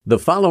The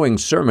following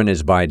sermon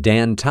is by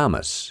Dan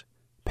Thomas,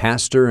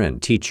 pastor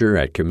and teacher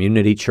at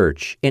Community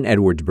Church in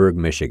Edwardsburg,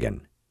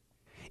 Michigan.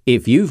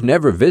 If you've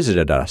never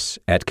visited us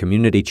at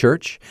Community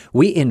Church,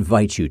 we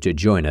invite you to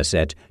join us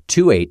at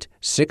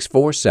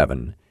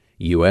 28647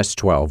 US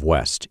 12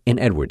 West in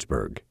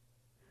Edwardsburg.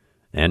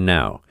 And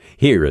now,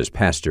 here is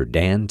Pastor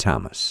Dan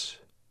Thomas.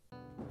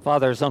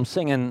 Father, as I'm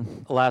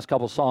singing the last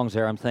couple songs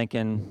there, I'm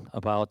thinking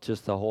about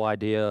just the whole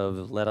idea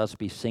of let us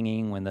be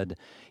singing when the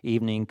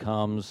evening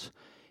comes.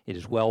 It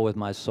is well with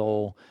my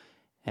soul.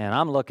 And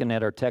I'm looking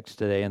at our text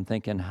today and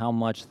thinking how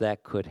much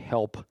that could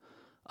help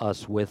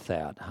us with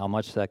that, how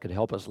much that could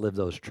help us live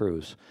those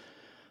truths.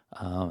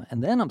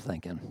 And then I'm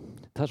thinking,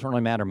 it doesn't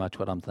really matter much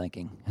what I'm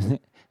thinking.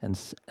 And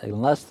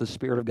unless the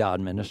Spirit of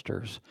God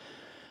ministers,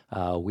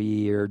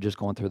 we are just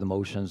going through the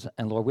motions.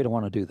 And Lord, we don't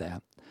want to do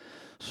that.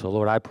 So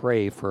Lord, I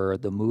pray for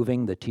the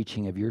moving, the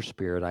teaching of your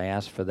Spirit. I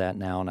ask for that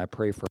now, and I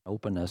pray for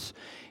openness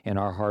in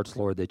our hearts,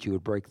 Lord, that you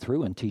would break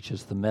through and teach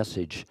us the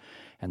message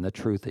and the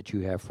truth that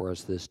you have for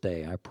us this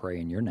day. I pray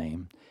in your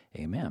name.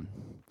 Amen.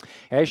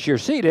 As you're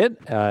seated,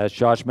 as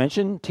Josh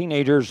mentioned,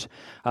 teenagers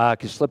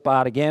can slip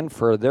out again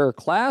for their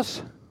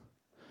class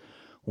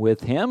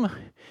with him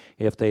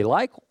if they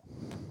like.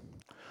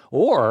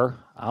 Or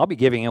I'll be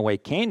giving away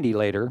candy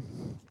later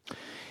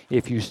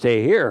if you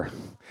stay here.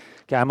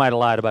 Okay, I might have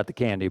lied about the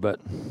candy, but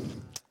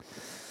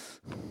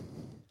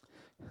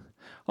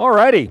all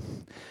righty.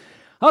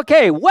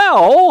 Okay,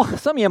 well,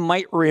 some of you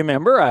might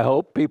remember, I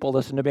hope people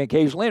listen to me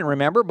occasionally and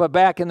remember, but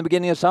back in the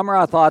beginning of summer,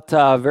 I thought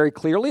very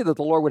clearly that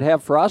the Lord would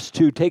have for us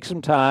to take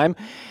some time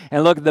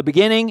and look at the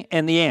beginning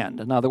and the end.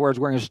 In other words,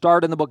 we're going to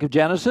start in the book of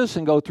Genesis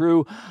and go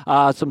through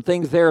some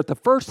things there at the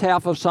first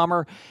half of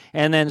summer,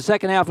 and then the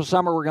second half of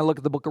summer, we're going to look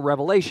at the book of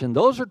Revelation.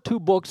 Those are two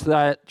books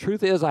that,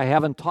 truth is, I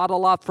haven't taught a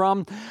lot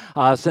from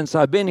since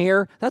I've been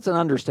here. That's an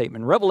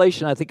understatement.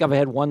 Revelation, I think I've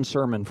had one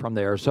sermon from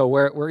there, so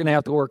we're going to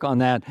have to work on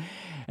that.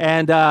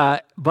 And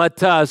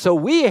so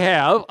we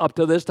have, up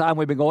to this time,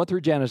 we've been going through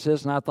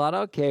Genesis, and I thought,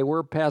 okay,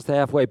 we're past the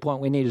halfway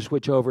point. We need to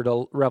switch over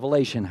to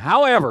Revelation.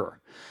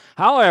 However,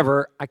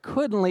 I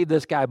couldn't leave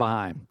this guy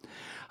behind.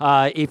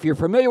 If you're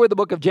familiar with the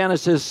book of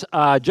Genesis,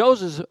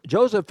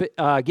 Joseph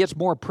gets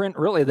more print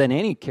really than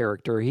any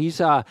character. He's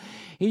the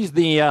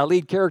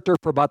lead character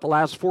for about the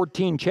last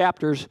 14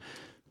 chapters.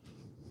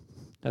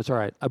 That's all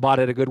right. I bought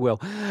it at Goodwill.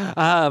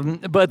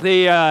 But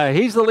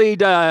he's the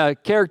lead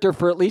character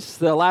for at least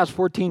the last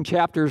 14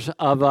 chapters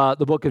of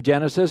the book of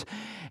Genesis.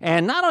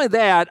 And not only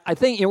that, I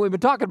think we've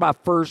been talking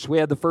about first. We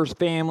had the first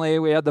family.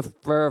 We had the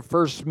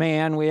first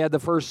man. We had the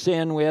first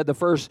sin. We had the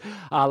first,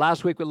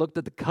 last week we looked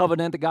at the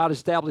covenant that God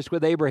established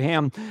with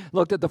Abraham,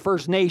 looked at the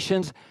first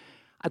nations.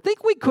 I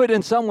think we could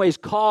in some ways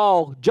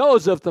call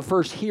Joseph the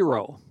first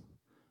hero.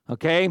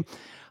 Okay?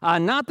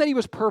 Not that he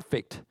was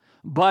perfect,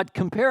 but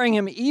comparing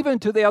him even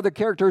to the other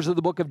characters of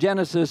the book of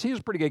Genesis, he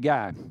was a pretty good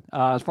guy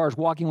as far as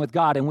walking with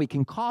God, and we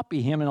can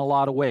copy him in a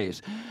lot of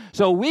ways.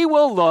 So we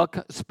will look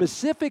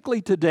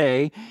specifically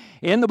today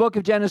in the book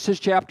of Genesis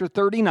chapter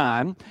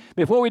 39.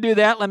 Before we do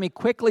that, let me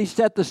quickly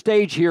set the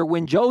stage here.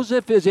 When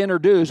Joseph is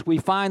introduced, we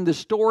find the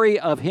story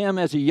of him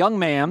as a young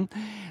man.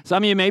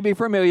 Some of you may be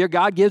familiar.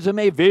 God gives him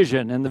a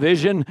vision, and the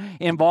vision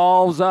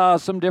involves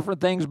some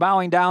different things,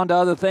 bowing down to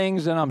other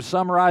things, and I'm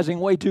summarizing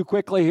way too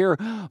quickly here.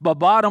 But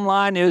bottom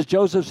line is,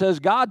 Joseph says,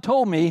 God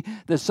told me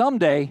that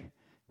someday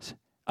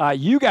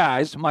you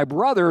guys, my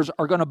brothers,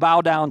 are going to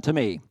bow down to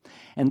me.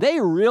 And they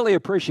really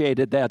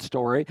appreciated that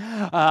story.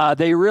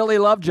 They really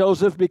loved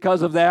Joseph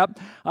because of that.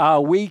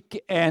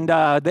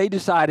 They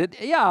decided,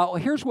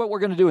 here's what we're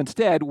going to do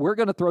instead. We're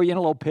going to throw you in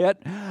a little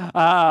pit.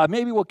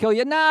 Maybe we'll kill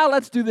you.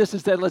 Let's do this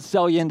instead. Let's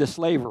sell you into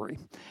slavery.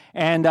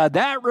 And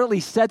that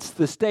really sets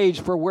the stage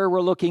for where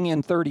we're looking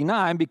in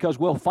 39, because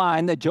we'll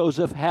find that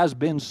Joseph has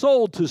been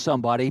sold to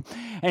somebody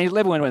and he's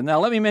living with it. Now,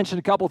 let me mention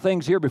a couple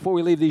things here before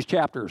we leave these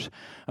chapters.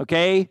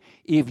 Okay?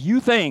 If you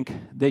think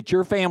that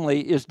your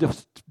family is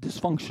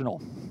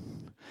dysfunctional,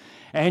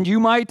 and you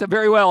might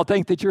very well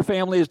think that your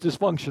family is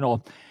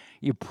dysfunctional,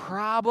 you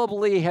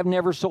probably have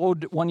never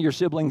sold one of your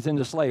siblings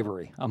into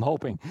slavery, I'm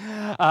hoping.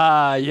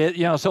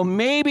 So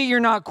maybe you're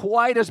not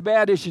quite as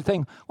bad as you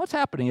think. What's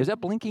happening? Is that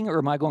blinking, or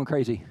am I going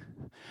crazy?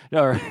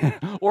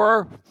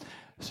 Or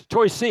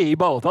choice C,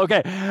 both.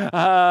 Okay.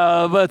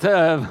 But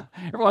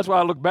every once in a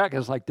while I look back and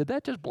it's like, did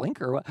that just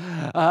blink or what?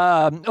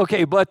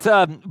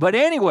 But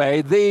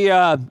anyway,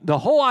 the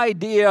whole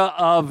idea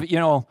of,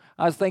 I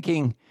was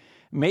thinking,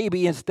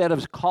 maybe instead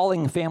of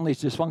calling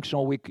families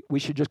dysfunctional, we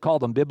should just call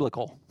them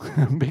biblical,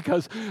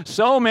 because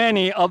so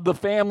many of the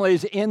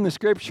families in the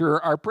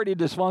Scripture are pretty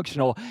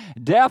dysfunctional.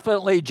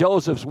 Definitely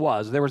Joseph's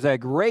was. There was a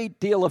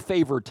great deal of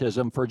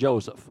favoritism for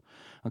Joseph.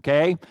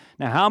 Okay?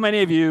 Now, how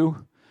many of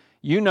you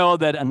know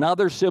that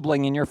another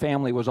sibling in your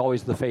family was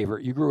always the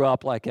favorite? You grew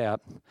up like that.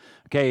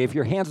 Okay, if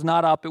your hand's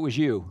not up, it was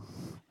you.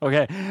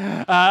 Okay,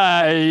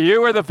 you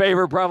were the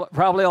favorite,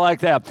 probably like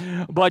that.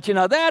 But,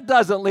 that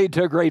doesn't lead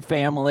to a great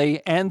family.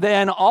 And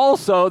then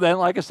also,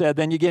 like I said,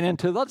 then you get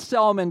into, let's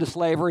sell them into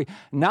slavery.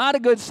 Not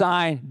a good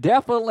sign.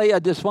 Definitely a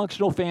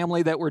dysfunctional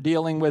family that we're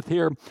dealing with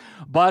here.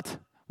 But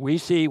we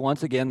see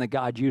once again that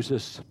God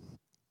uses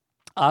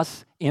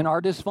us in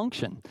our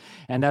dysfunction.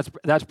 And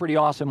that's pretty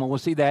awesome. And we'll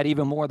see that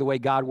even more the way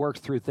God works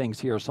through things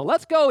here. So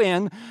let's go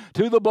in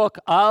to the book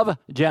of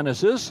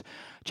Genesis,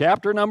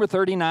 chapter number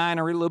 39.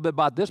 I read a little bit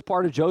about this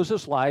part of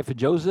Joseph's life.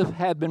 Joseph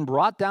had been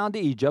brought down to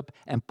Egypt,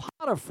 and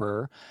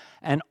Potiphar,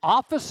 an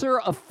officer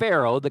of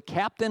Pharaoh, the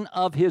captain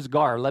of his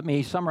guard. Let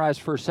me summarize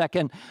for a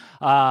second.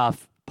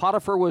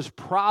 Potiphar was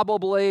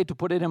probably, to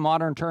put it in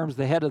modern terms,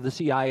 the head of the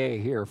CIA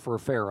here for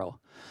Pharaoh.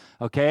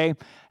 Okay,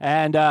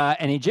 and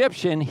an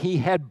Egyptian, he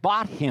had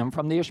bought him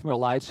from the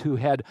Ishmaelites who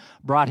had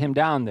brought him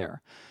down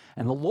there.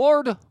 And the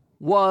Lord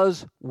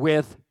was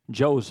with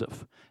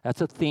Joseph.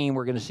 That's a theme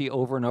we're going to see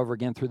over and over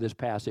again through this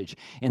passage.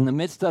 In the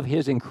midst of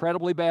his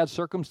incredibly bad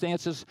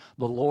circumstances,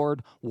 the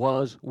Lord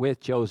was with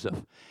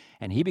Joseph.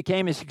 And he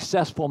became a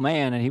successful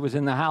man, and he was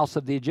in the house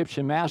of the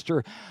Egyptian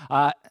master.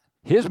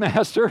 His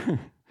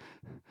master,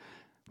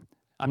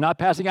 I'm not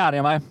passing out,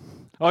 am I?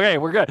 Okay,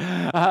 we're good.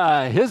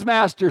 His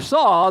master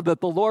saw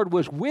that the Lord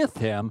was with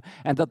him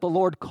and that the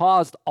Lord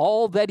caused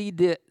all that he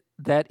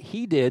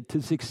did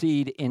to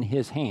succeed in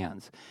his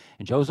hands.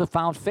 And Joseph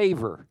found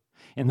favor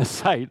in the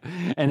sight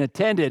and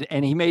attended,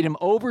 and he made him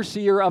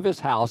overseer of his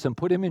house and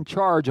put him in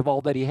charge of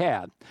all that he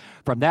had.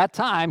 From that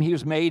time, he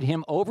was made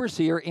him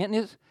overseer in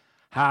his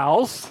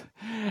house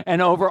and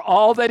over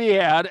all that he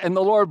had. And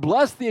the Lord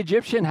blessed the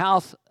Egyptian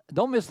house.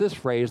 Don't miss this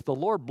phrase. The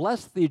Lord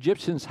blessed the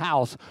Egyptian's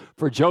house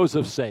for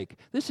Joseph's sake.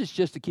 This is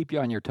just to keep you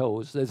on your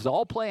toes. This is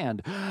all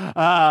planned.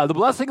 The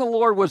blessing of the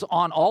Lord was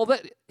on all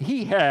that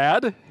he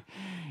had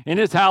in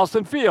his house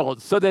and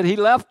fields, so that he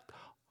left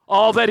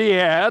all that he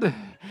had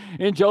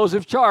in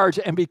Joseph's charge.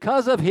 And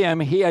because of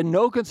him, he had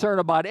no concern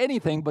about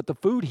anything but the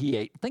food he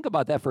ate. Think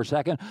about that for a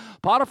second.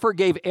 Potiphar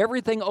gave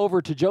everything over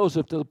to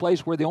Joseph, to the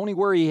place where the only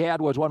worry he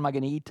had was, what am I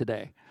going to eat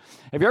today?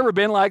 Have you ever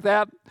been like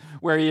that,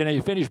 where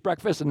you finish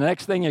breakfast and the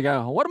next thing you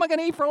go, what am I going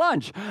to eat for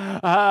lunch?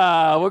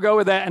 We'll go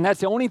with that, and that's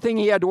the only thing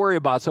he had to worry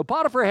about. So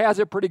Potiphar has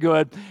it pretty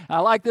good. I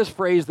like this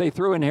phrase they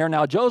threw in here.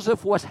 Now,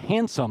 Joseph was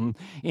handsome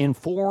in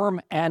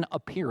form and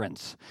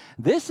appearance.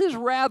 This is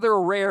rather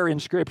rare in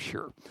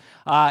Scripture.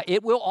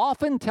 It will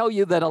often tell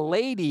you that a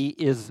lady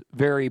is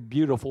very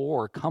beautiful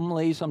or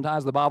comely.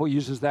 Sometimes the Bible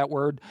uses that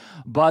word.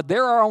 But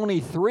there are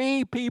only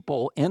three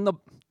people in the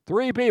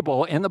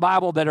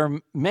Bible that are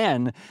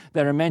men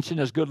that are mentioned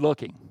as good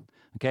looking.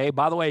 Okay,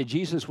 by the way,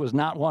 Jesus was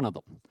not one of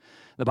them.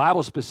 The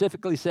Bible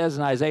specifically says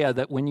in Isaiah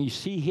that when you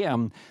see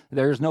him,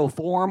 there's no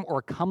form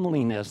or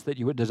comeliness that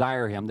you would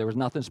desire him. There was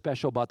nothing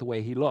special about the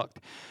way he looked.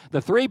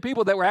 The three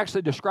people that were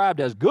actually described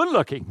as good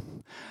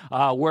looking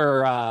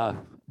were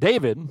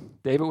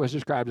David. David was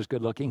described as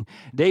good looking.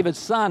 David's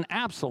son,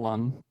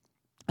 Absalom,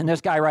 and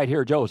this guy right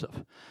here,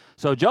 Joseph.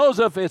 So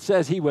Joseph, it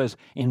says he was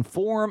in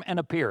form and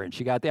appearance.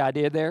 You got the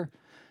idea there?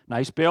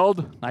 Nice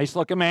build, nice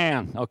looking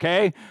man,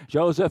 okay?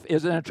 Joseph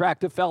is an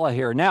attractive fella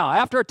here. Now,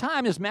 after a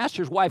time, his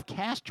master's wife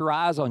cast her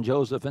eyes on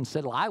Joseph and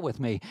said, lie with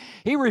me.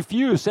 He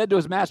refused, said to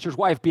his master's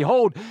wife,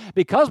 behold,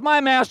 because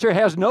my master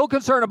has no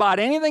concern about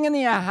anything in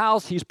the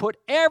house, he's put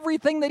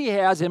everything that he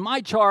has in my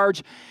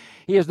charge.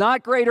 He is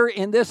not greater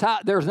in this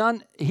house.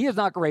 He is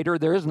not greater.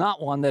 There is not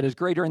one that is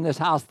greater in this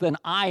house than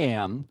I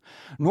am.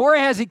 Nor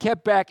has he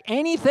kept back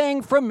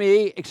anything from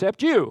me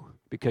except you,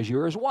 because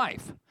you're his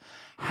wife.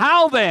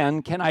 How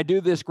then can I do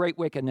this great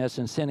wickedness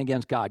and sin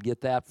against God? Get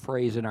that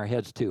phrase in our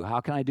heads too. How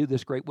can I do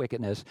this great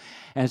wickedness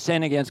and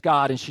sin against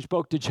God? And she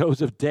spoke to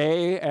Joseph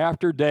day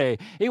after day.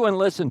 He wouldn't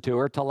listen to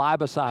her, to lie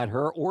beside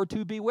her, or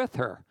to be with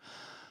her.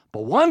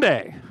 But one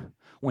day,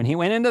 when he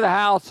went into the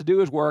house to do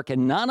his work,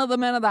 and none of the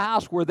men of the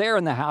house were there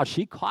in the house,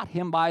 she caught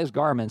him by his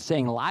garment,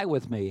 saying, lie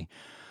with me.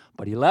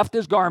 But he left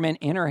his garment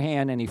in her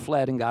hand, and he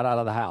fled and got out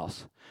of the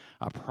house.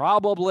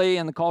 Probably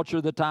in the culture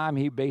of the time,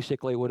 he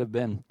basically would have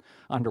been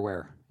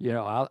underwear,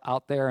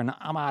 out there, and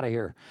I'm out of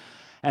here.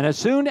 And as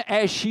soon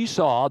as she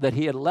saw that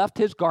he had left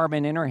his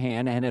garment in her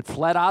hand and had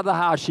fled out of the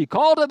house, she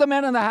called to the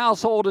men in the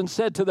household and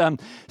said to them,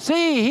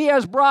 see, he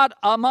has brought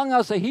among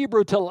us a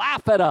Hebrew to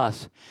laugh at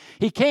us.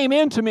 He came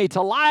in to me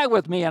to lie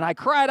with me, and I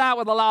cried out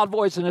with a loud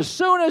voice. And as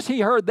soon as he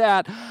heard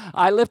that,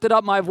 I lifted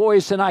up my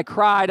voice and I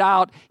cried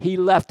out. He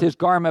left his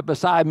garment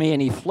beside me,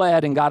 and he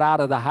fled and got out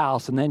of the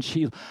house. And then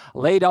she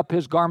laid up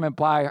his garment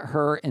by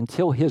her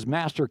until his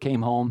master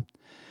came home.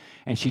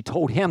 And she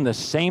told him the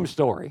same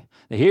story.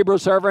 The Hebrew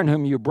servant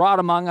whom you brought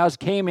among us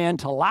came in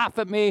to laugh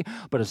at me,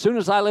 but as soon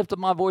as I lifted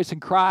my voice and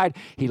cried,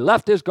 he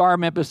left his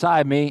garment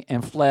beside me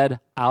and fled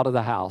out of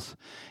the house.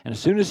 And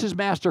as soon as his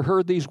master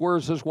heard these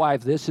words of his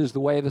wife, this is the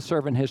way the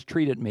servant has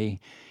treated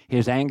me,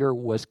 his anger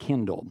was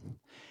kindled.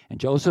 And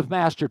Joseph's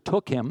master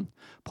took him,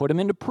 put him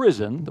into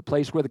prison, the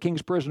place where the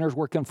king's prisoners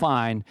were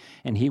confined,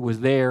 and he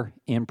was there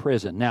in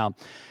prison. Now,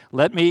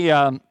 let me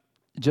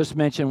just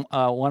mention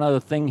one other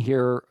thing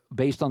here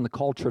based on the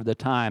culture of the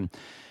time.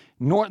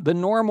 The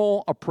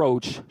normal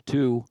approach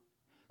to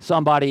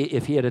somebody,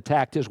 if he had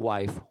attacked his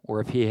wife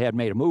or if he had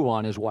made a move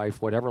on his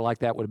wife, whatever like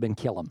that, would have been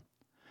kill him.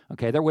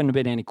 Okay, there wouldn't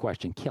have been any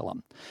question, kill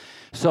him.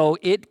 So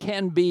it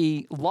can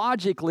be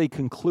logically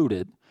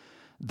concluded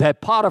that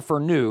Potiphar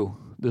knew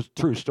the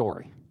true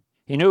story.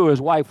 He knew who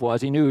his wife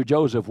was. He knew who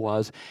Joseph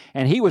was.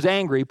 And he was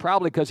angry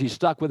probably because he's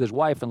stuck with his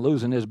wife and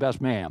losing his best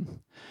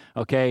man.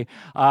 Okay?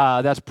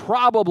 That's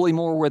probably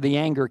more where the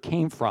anger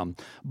came from.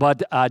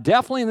 But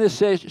definitely in this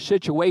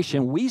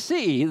situation, we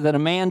see that a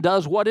man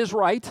does what is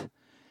right.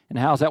 And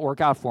how does that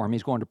work out for him?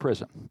 He's going to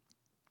prison.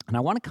 And I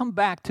want to come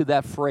back to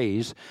that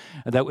phrase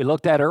that we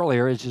looked at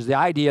earlier, which is the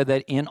idea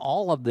that in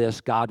all of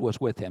this, God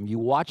was with him. You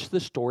watch the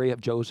story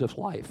of Joseph's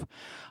life.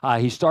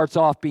 He starts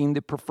off being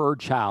the preferred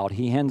child.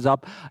 He ends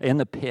up in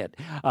the pit.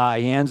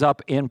 He ends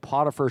up in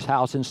Potiphar's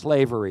house in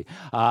slavery.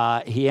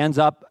 He ends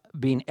up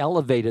being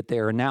elevated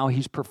there, and now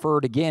he's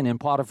preferred again in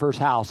Potiphar's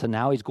house, and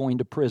now he's going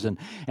to prison.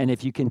 And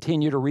if you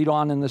continue to read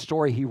on in the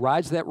story, he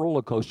rides that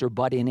roller coaster,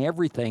 but in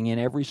everything, in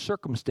every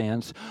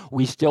circumstance,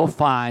 we still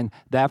find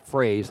that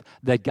phrase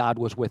that God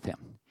was with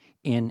him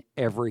in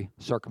every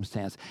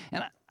circumstance.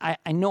 And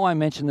I know I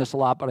mention this a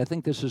lot, but I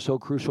think this is so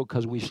crucial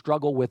because we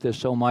struggle with this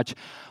so much.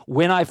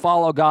 When I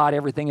follow God,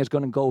 everything is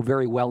going to go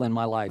very well in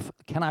my life.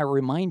 Can I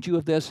remind you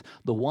of this?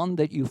 The one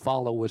that you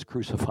follow was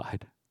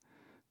crucified.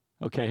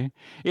 Okay?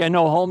 He had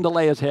no home to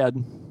lay his head.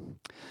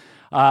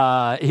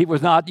 He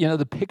was not,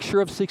 the picture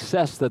of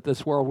success that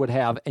this world would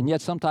have. And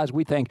yet sometimes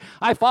we think,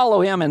 I follow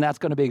him and that's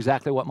going to be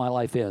exactly what my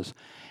life is.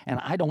 And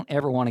I don't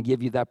ever want to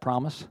give you that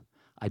promise.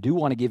 I do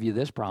want to give you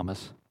this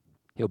promise.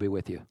 He'll be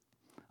with you.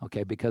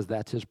 Okay? Because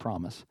that's his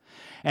promise.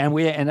 And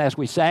as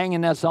we sang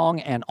in that song,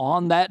 and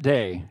on that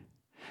day,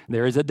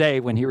 there is a day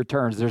when he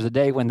returns. There's a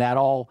day when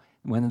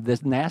when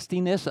this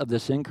nastiness of the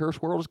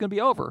sin-cursed world is going to be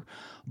over.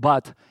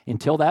 But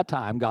until that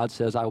time, God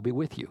says, I will be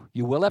with you.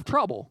 You will have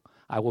trouble.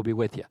 I will be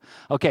with you.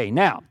 Okay,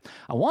 now,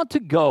 I want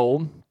to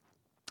go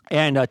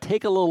and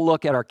take a little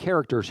look at our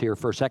characters here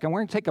for a second.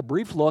 We're going to take a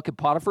brief look at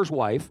Potiphar's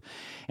wife,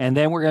 and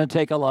then we're going to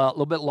take a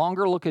little bit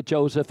longer look at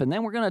Joseph, and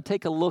then we're going to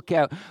take a look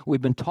at,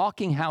 we've been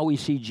talking how we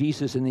see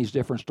Jesus in these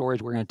different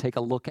stories. We're going to take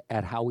a look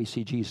at how we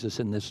see Jesus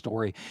in this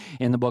story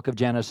in the book of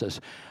Genesis.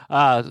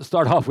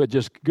 Start off with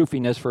just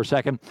goofiness for a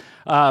second.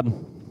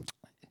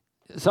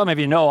 Some of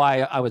you know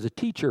I was a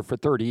teacher for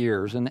 30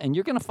 years, and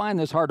you're going to find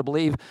this hard to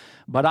believe,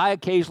 but I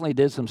occasionally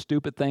did some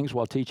stupid things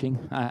while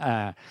teaching.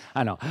 I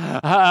know.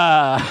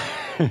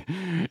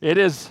 It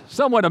is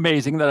somewhat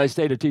amazing that I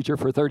stayed a teacher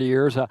for 30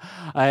 years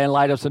in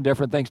light of some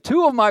different things.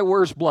 Two of my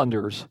worst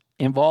blunders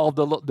involved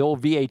the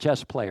old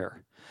VHS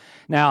player.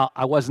 Now,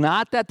 I was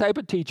not that type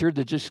of teacher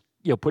that just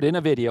put in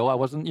a video. I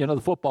wasn't,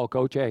 the football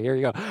coach. Hey, here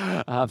you go.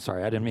 I'm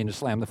sorry, I didn't mean to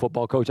slam the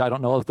football coach. I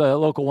don't know if the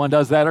local one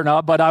does that or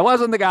not, but I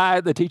wasn't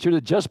the teacher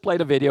that just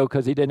played a video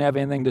because he didn't have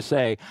anything to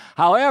say.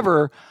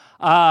 However,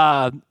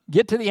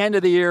 get to the end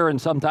of the year,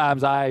 and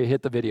sometimes I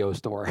hit the video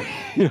store,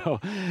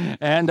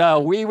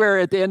 And we were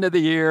at the end of the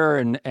year,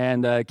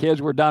 and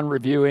kids were done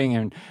reviewing,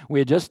 and we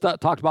had just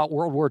talked about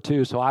World War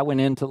II, so I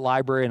went into the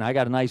library, and I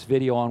got a nice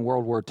video on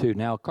World War II.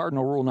 Now,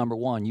 cardinal rule number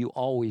 1, you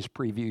always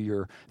preview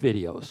your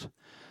videos.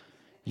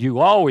 You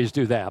always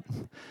do that.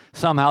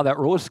 Somehow that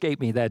rule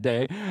escaped me that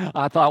day.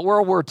 I thought,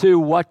 World War II,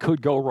 what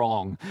could go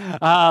wrong?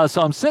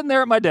 So I'm sitting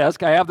there at my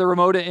desk. I have the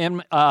remote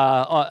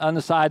on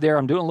the side there.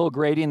 I'm doing a little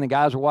grading.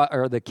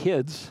 The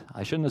kids,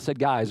 I shouldn't have said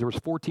guys. There was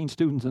 14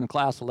 students in the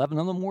class. 11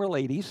 of them were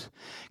ladies.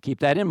 Keep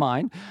that in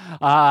mind.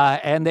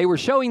 And they were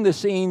showing the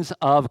scenes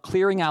of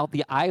clearing out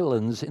the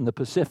islands in the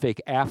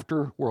Pacific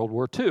after World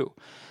War II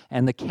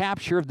and the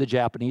capture of the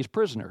Japanese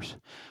prisoners.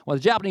 Well,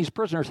 the Japanese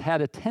prisoners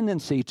had a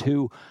tendency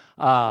to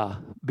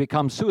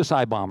become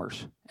suicide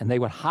bombers, and they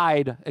would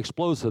hide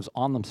explosives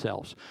on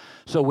themselves.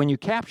 So when you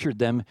captured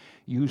them,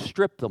 you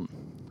stripped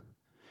them.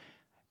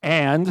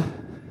 And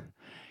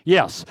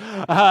yes.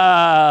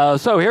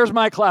 So here's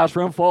my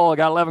classroom full. I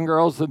got 11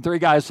 girls and 3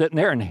 guys sitting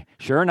there. And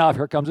sure enough,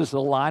 here comes this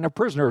little line of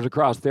prisoners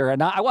across there.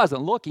 And I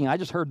wasn't looking. I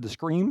just heard the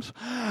screams.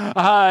 So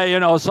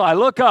I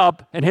look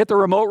up and hit the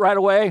remote right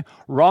away.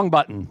 Wrong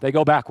button. They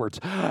go backwards.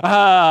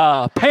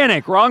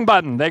 Panic. Wrong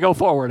button. They go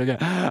forward again.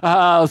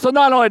 So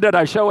not only did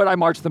I show it, I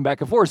marched them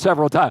back and forth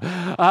several times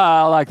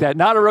like that.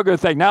 Not a real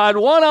good thing. Now, I had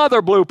one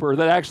other blooper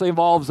that actually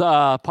involves,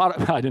 I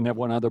didn't have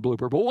one other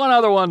blooper, but one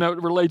other one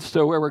that relates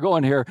to where we're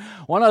going here.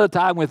 One other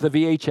time with the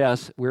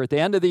VHS, we were at the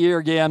end of the year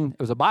again. It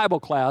was a Bible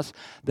class.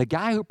 The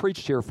guy who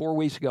preached here 4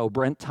 weeks ago,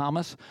 Brent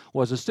Thomas,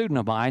 was a student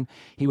of mine.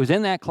 He was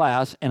in that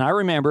class, and I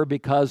remember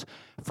because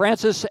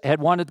Frances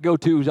had wanted to go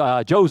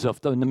to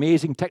Joseph, the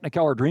amazing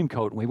Technicolor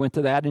Dreamcoat, and we went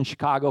to that in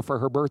Chicago for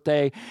her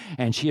birthday,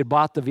 and she had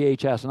bought the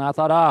VHS, and I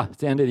thought,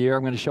 it's the end of the year,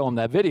 I'm going to show him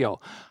that video.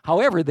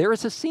 However, there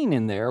is a scene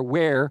in there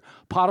where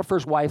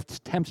Potiphar's wife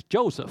tempts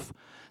Joseph.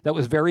 That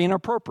was very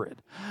inappropriate.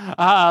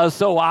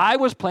 So I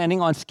was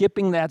planning on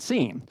skipping that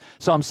scene.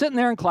 So I'm sitting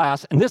there in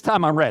class, and this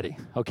time I'm ready.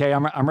 Okay,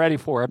 I'm ready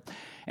for it.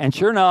 And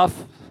sure enough,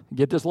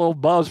 get this little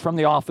buzz from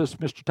the office.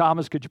 Mr.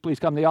 Thomas, could you please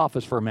come to the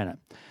office for a minute?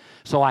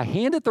 So I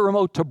handed the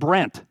remote to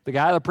Brent, the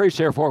guy that preached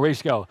here 4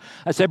 weeks ago.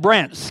 I said,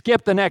 Brent,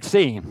 skip the next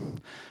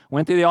scene.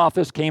 Went to the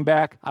office, came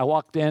back. I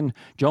walked in.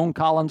 Joan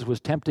Collins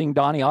was tempting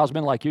Donny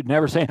Osmond like you'd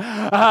never seen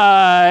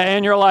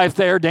in your life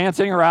there,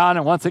 dancing around.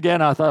 And once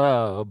again, I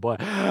thought, oh, boy.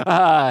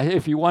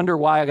 If you wonder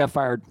why I got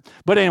fired.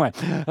 But anyway,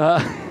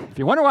 if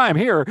you wonder why I'm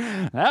here,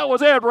 that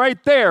was it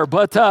right there.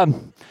 But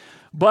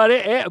But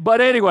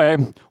anyway,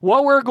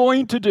 what we're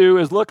going to do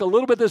is look a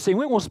little bit at this scene.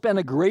 We won't spend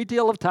a great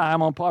deal of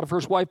time on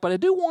Potiphar's wife, but I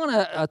do want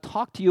to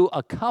talk to you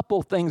a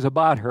couple things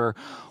about her.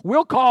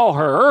 We'll call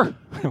her,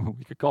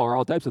 we could call her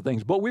all types of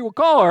things, but we will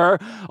call her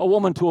a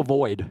woman to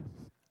avoid.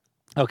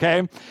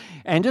 Okay?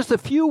 And just a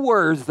few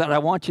words that I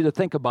want you to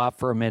think about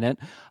for a minute.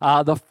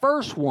 The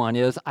first one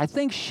is, I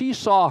think she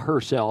saw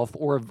herself,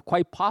 or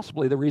quite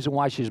possibly the reason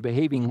why she's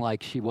behaving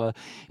like she was,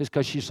 is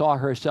because she saw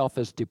herself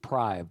as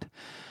deprived.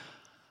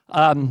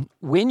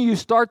 When you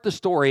start the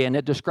story and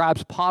it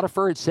describes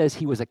Potiphar, it says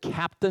he was a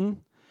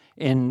captain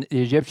in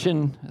the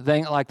Egyptian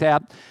thing like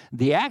that.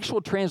 The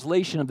actual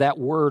translation of that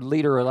word,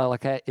 leader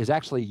like that, is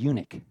actually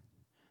eunuch.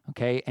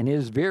 Okay, and it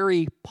is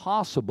very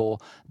possible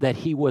that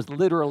he was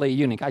literally a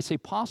eunuch. I say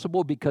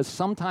possible because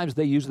sometimes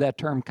they use that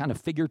term kind of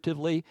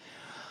figuratively.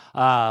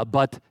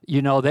 But,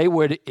 they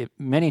would,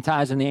 many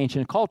times in the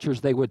ancient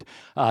cultures, they would,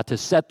 to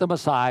set them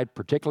aside,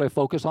 particularly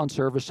focus on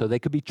service so they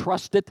could be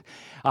trusted.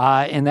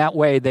 In that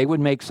way, they would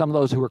make some of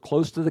those who were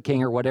close to the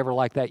king or whatever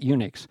like that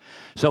eunuchs.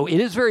 So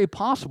it is very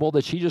possible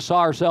that she just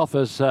saw herself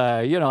as,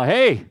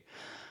 hey,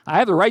 I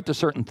have the right to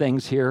certain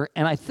things here.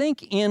 And I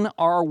think in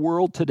our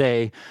world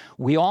today,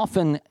 we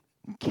often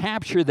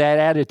capture that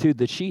attitude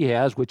that she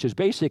has, which is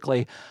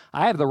basically,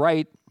 I have the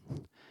right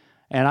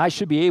and I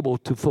should be able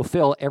to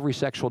fulfill every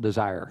sexual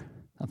desire.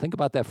 Now think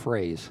about that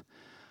phrase.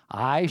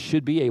 I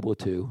should be able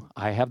to,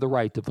 I have the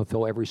right to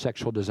fulfill every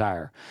sexual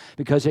desire.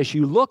 Because as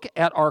you look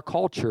at our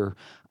culture,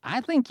 I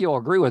think you'll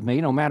agree with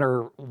me, no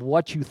matter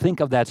what you think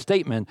of that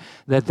statement,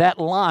 that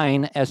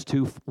line as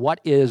to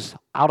what is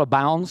out of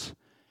bounds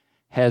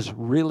has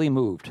really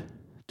moved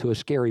to a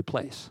scary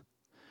place.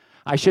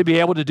 I should be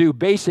able to do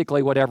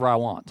basically whatever I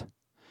want.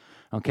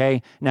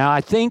 Okay, now I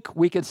think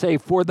we could say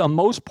for the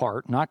most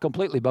part, not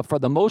completely, but for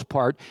the most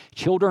part,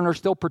 children are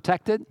still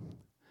protected,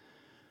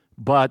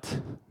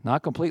 but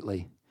not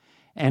completely.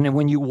 And then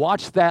when you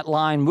watch that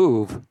line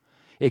move,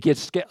 it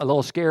gets a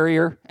little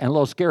scarier and a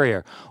little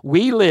scarier.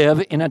 We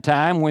live in a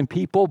time when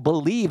people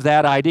believe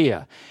that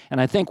idea.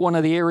 And I think one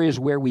of the areas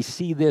where we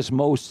see this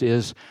most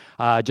is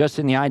just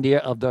in the idea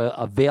of the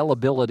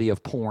availability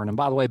of porn. And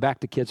by the way, back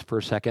to kids for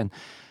a second.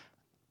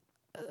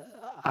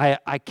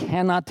 I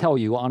cannot tell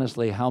you,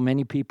 honestly, how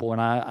many people,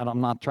 and I'm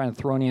not trying to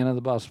throw any under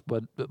the bus,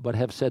 but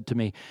have said to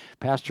me,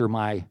 Pastor,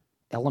 my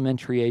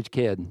elementary age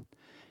kid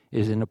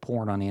is into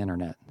porn on the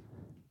internet.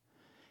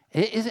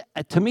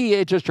 To me,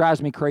 it just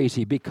drives me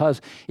crazy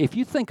because if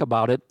you think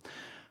about it,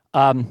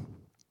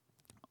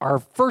 our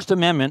First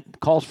Amendment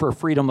calls for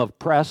freedom of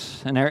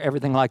press and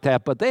everything like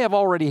that, but they have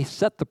already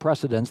set the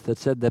precedence that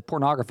said that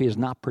pornography is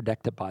not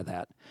protected by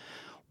that.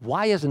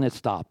 Why isn't it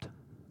stopped?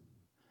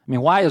 I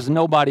mean, why is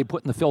nobody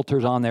putting the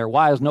filters on there?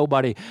 Why is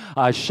nobody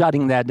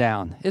shutting that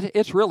down?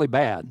 It's really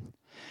bad.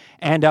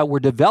 And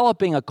we're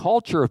developing a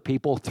culture of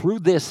people through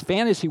this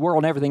fantasy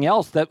world and everything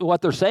else that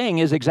what they're saying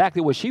is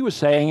exactly what she was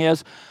saying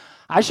is,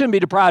 I shouldn't be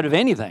deprived of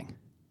anything.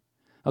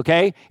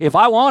 Okay? If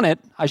I want it,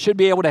 I should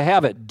be able to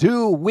have it.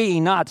 Do we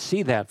not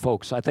see that,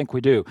 folks? I think we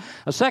do.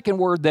 A second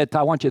word that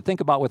I want you to think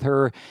about with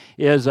her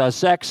is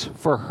sex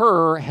for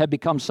her had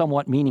become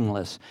somewhat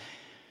meaningless.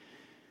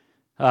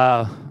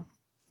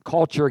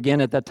 Culture,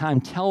 again, at that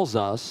time tells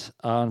us,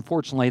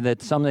 unfortunately,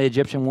 that some of the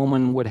Egyptian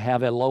women would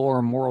have a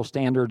lower moral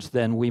standards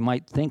than we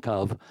might think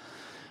of.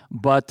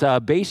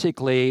 But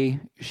basically,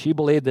 she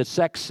believed that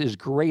sex is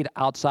great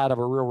outside of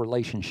a real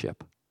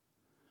relationship.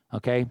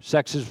 Okay?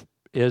 Sex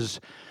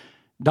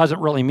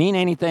doesn't really mean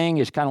anything.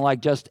 It's kind of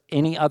like just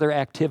any other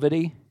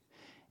activity.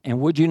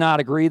 And would you not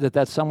agree that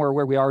that's somewhere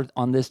where we are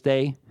on this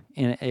day?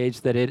 In an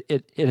age that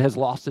it has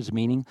lost its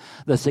meaning.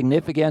 The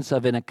significance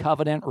of in a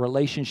covenant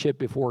relationship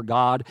before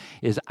God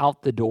is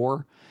out the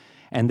door.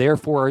 And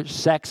therefore,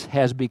 sex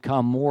has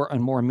become more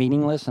and more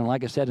meaningless. And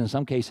like I said, in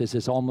some cases,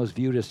 it's almost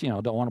viewed as,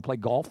 don't want to play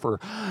golf or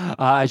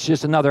it's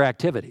just another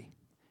activity.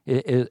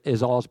 It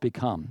is all it's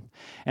become.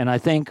 And I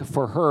think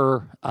for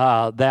her,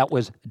 that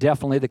was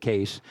definitely the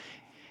case.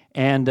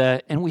 And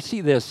we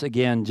see this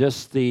again,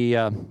 just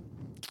the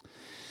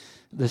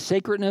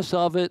sacredness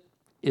of it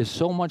is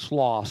so much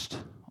lost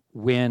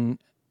when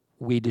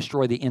we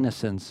destroy the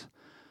innocence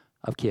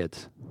of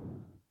kids.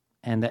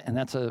 And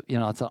that's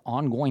it's an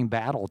ongoing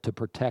battle to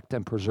protect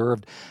and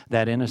preserve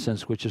that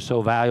innocence, which is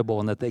so valuable,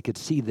 and that they could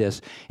see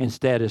this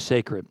instead as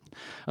sacred.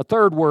 A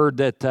third word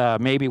that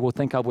maybe we'll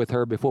think of with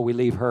her before we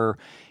leave her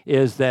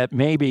is that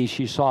maybe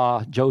she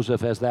saw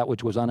Joseph as that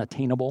which was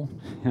unattainable,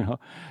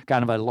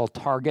 kind of a little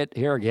target.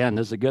 Here again,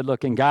 this is a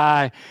good-looking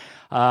guy,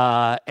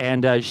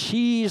 and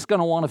she's going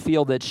to want to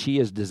feel that she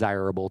is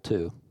desirable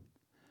too.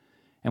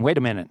 And wait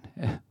a minute,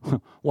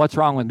 what's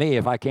wrong with me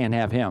if I can't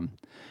have him?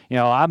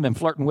 I've been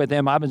flirting with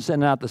him. I've been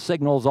sending out the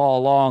signals all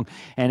along,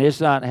 and it's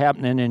not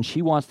happening. And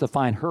she wants to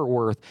find her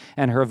worth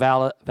and her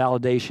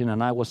validation.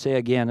 And I will say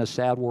again, a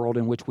sad world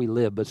in which we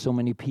live, but so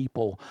many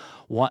people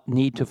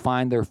need to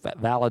find their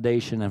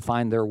validation and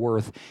find their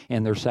worth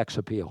in their sex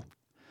appeal.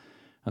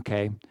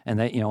 Okay, and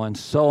that and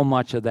so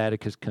much of that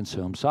is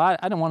consumed. So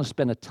I don't want to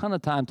spend a ton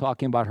of time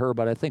talking about her,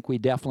 but I think we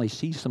definitely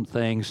see some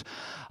things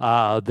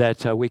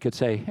that we could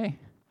say, hey,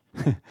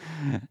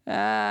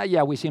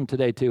 Yeah, we see them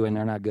today too, and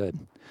they're not good.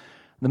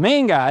 The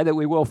main guy that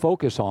we will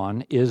focus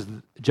on is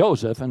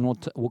Joseph, and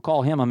we'll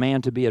call him a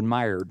man to be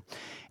admired.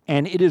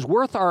 And it is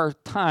worth our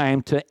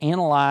time to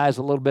analyze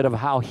a little bit of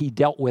how he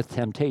dealt with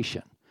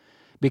temptation.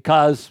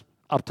 Because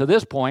up to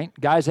this point,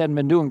 guys hadn't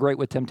been doing great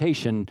with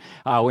temptation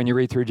when you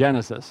read through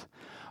Genesis.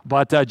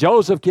 But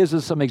Joseph gives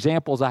us some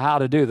examples of how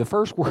to do. The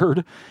first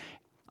word,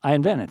 I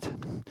invented.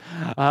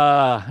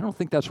 I don't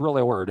think that's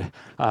really a word.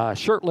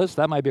 Shirtless,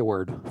 that might be a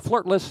word.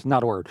 Flirtless,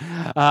 not a word.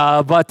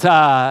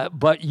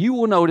 But you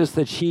will notice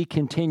that she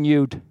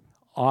continued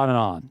on and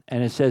on.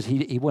 And it says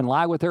he wouldn't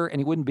lie with her and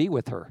he wouldn't be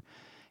with her.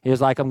 He was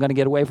like, I'm going to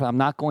get away from it. I'm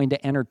not going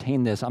to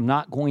entertain this. I'm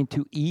not going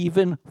to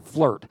even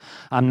flirt.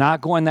 I'm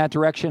not going that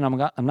direction. I'm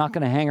not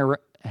going to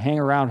hang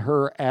around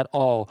her at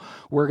all.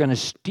 We're going to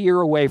steer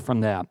away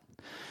from that.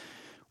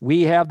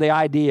 We have the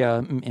idea,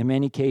 in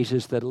many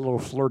cases, that a little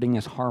flirting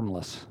is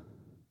harmless.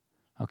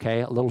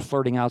 Okay? A little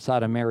flirting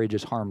outside of marriage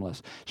is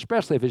harmless,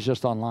 especially if it's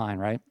just online,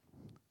 right?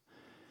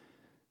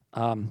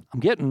 I know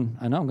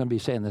I'm going to be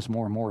saying this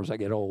more and more as I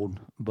get old,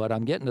 but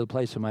I'm getting to the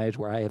place in my age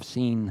where I have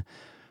seen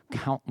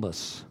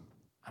countless,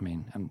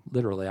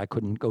 I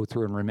couldn't go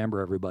through and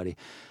remember everybody,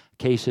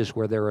 cases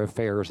where there are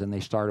affairs and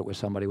they started with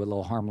somebody with a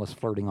little harmless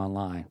flirting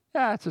online.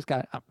 Yeah, it's this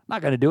guy. I'm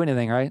not going to do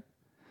anything, right?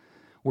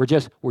 We're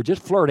just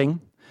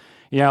flirting.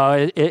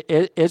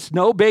 It's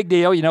no big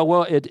deal.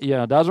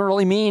 It doesn't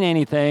really mean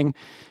anything.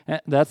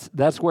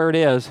 That's where it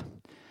is.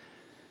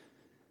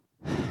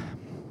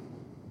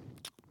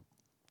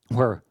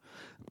 We're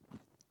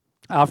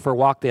out for a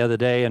walk the other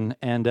day, and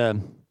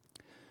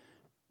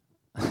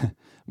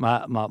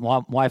my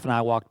wife and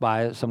I walked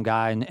by some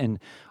guy, and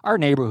our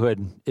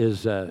neighborhood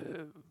is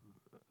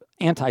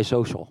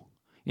antisocial.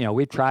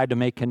 We've tried to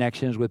make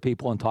connections with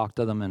people and talk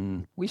to them,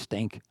 and we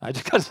stink. I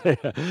just got to say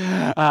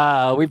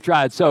that. We've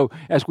tried. So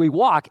as we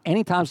walk,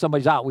 anytime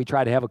somebody's out, we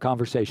try to have a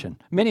conversation.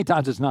 Many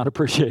times it's not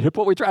appreciated,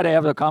 but we try to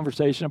have a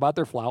conversation about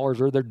their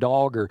flowers or their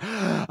dog or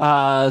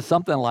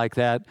something like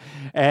that.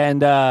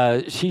 And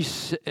we're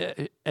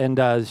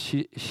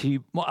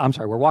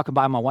walking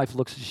by. My wife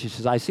looks. She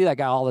says, "I see that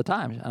guy all the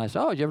time." And I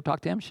said, "Oh, did you ever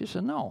talk to him?" She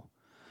said, "No."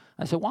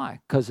 I said, "Why?"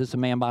 "Because it's a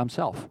man by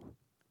himself."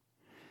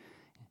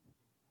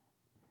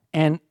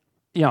 And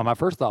my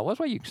first thought was,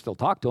 well, you can still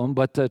talk to him,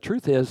 but the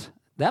truth is,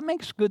 that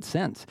makes good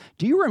sense.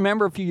 Do you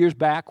remember a few years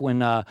back when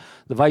the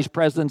vice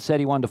president said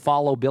he wanted to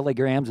follow Billy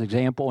Graham's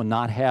example and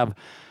not have,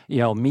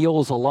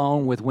 meals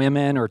alone with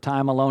women or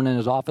time alone in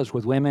his office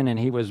with women, and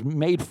he was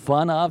made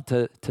fun of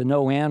to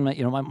no end?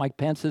 Mike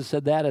Pence has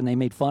said that, and they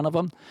made fun of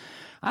him.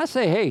 I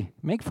say, hey,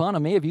 make fun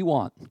of me if you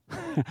want.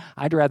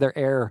 I'd rather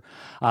err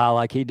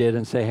like he did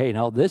and say, hey,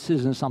 no, this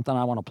isn't something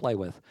I want to play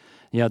with.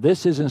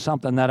 This isn't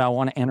something that I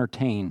want to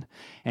entertain.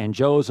 And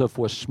Joseph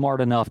was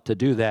smart enough to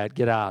do that,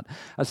 get out.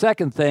 A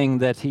second thing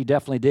that he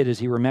definitely did is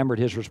he remembered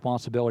his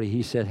responsibility.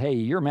 He said, hey,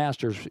 your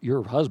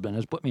husband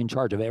has put me in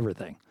charge of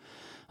everything.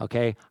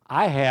 Okay?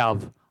 I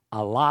have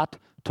a lot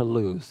to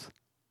lose.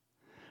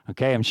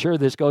 Okay? I'm sure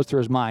this goes through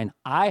his mind.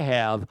 I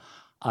have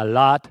a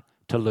lot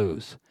to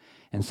lose.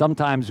 And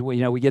sometimes we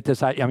get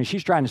this idea.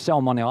 She's trying to sell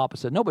him on the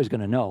opposite. Nobody's going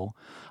to know.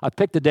 I've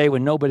picked a day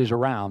when nobody's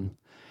around.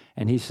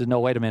 And he said, no,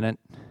 wait a minute.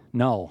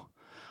 No.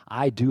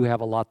 I do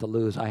have a lot to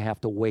lose. I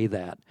have to weigh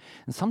that.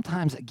 And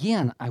sometimes,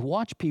 again, I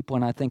watch people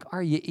and I think,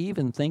 are you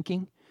even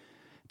thinking?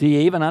 Do you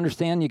even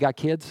understand you got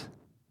kids?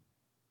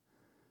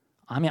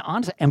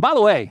 Honestly, and by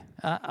the way,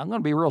 I'm going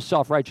to be real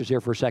self-righteous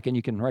here for a second.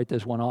 You can write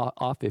this one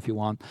off if you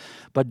want.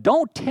 But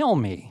don't tell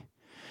me,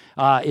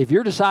 if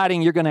you're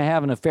deciding you're going to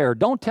have an affair,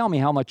 don't tell me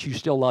how much you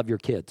still love your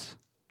kids.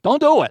 Don't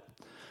do it.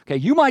 Okay,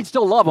 you might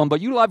still love them, but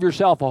you love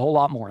yourself a whole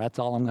lot more. That's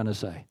all I'm going to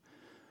say.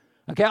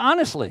 Okay,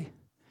 honestly.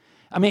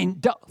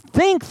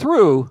 Think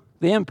through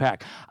the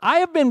impact. I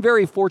have been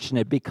very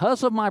fortunate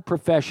because of my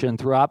profession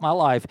throughout my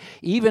life,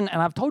 and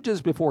I've told you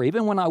this before,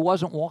 even when I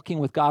wasn't walking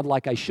with God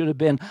like I should have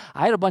been,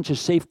 I had a bunch of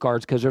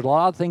safeguards because there's a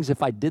lot of things,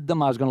 if I did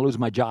them, I was going to lose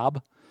my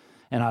job,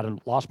 and I'd have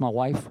lost my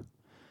wife.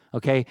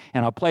 Okay,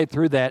 and I played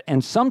through that,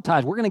 and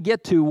sometimes we're going to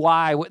get to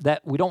why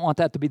that we don't want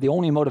that to be the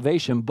only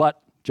motivation,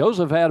 but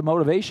Joseph had a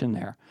motivation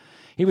there.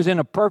 He was in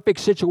a perfect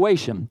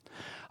situation,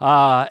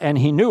 and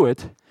he knew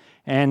it.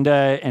 And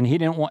he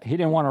didn't want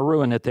to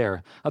ruin it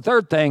there. A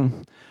third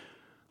thing,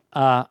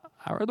 I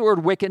heard the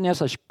word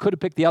wickedness. I could have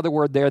picked the other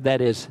word there,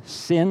 that is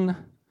sin.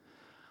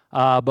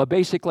 But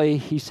basically,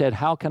 he said,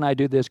 how can I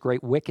do this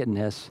great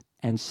wickedness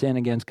and sin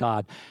against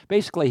God?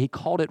 Basically, he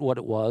called it what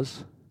it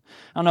was.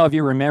 I don't know if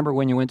you remember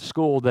when you went to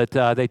school that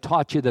they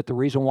taught you that the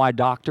reason why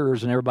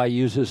doctors and everybody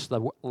uses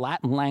the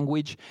Latin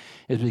language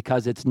is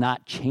because it's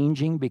not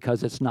changing,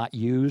 because it's not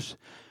used.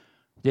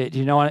 Do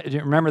you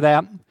remember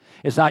that?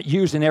 It's not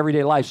used in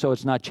everyday life, so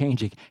it's not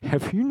changing.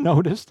 Have you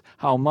noticed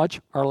how much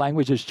our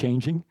language is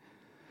changing?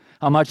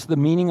 How much the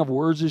meaning of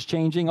words is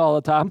changing all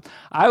the time?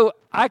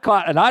 I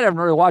caught, and I haven't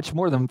really watched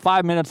more than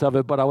 5 minutes of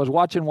it, but I was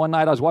watching one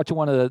night,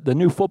 one of the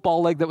new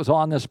football league that was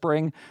on this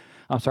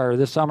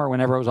summer,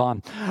 whenever it was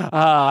on.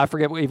 I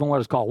forget what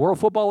it's called. World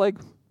Football League?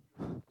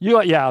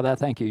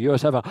 Thank you,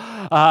 USFL.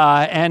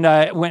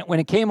 When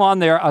it came on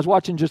there, I was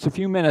watching just a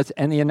few minutes,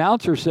 and the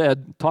announcer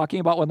said, talking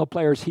about one of the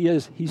players,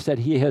 he said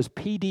he has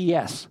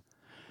PDS.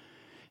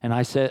 And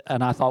I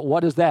thought,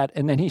 what is that?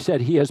 And then he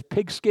said he has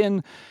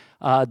pigskin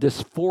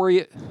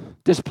dysplasia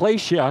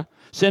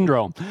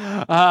syndrome.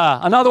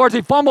 In other words,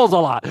 he fumbles a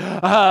lot.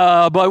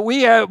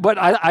 But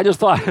I just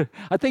thought,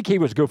 I think he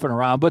was goofing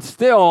around. But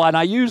still, and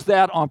I used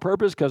that on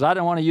purpose because I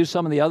didn't want to use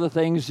some of the other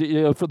things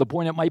for the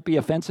point it might be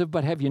offensive.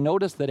 But have you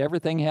noticed that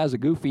everything has a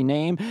goofy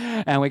name,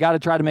 and we got to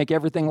try to make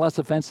everything less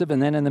offensive?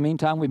 And then in the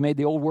meantime, we've made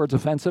the old words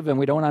offensive, and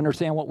we don't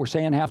understand what we're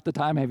saying half the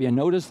time. Have you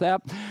noticed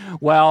that?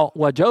 Well,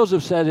 what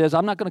Joseph said is,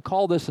 I'm not going to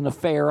call this an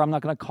affair. I'm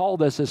not going to call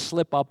this a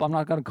slip up. I'm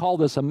not going to call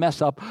this a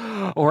mess up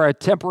or a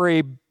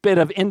temporary bit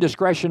of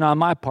indiscretion on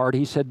my part.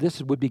 He said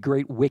this would be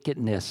great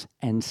wickedness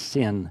and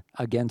sin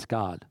against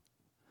God.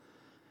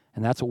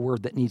 And that's a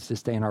word that needs to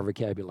stay in our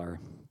vocabulary.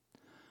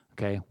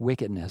 Okay,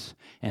 wickedness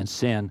and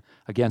sin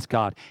against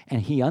God.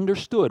 And he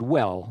understood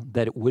well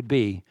that it would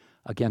be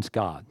against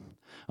God.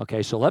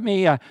 Okay, so let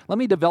me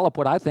develop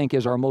what I think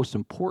is our most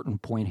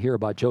important point here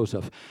about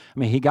Joseph. I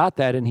mean, he got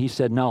that and he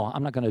said, no,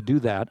 I'm not going to do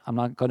that. I'm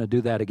not going to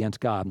do that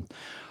against God.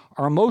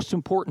 Our most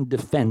important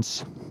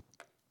defense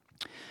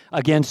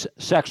against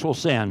sexual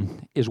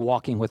sin is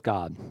walking with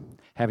God,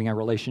 having a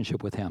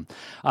relationship with Him.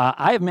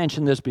 I have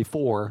mentioned this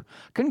before.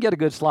 Couldn't get a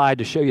good slide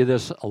to show you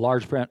this, a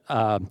large print,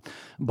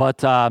 but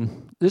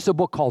this is a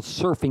book called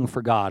Surfing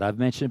for God. I've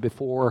mentioned it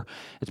before.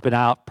 It's been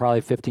out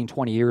probably 15,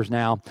 20 years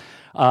now.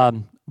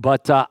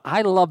 But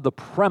I love the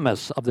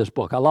premise of this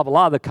book. I love a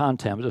lot of the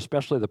content, but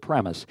especially the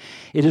premise.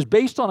 It is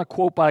based on a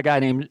quote by a guy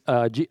named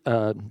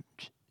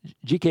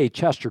G.K.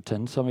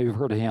 Chesterton. Some of you have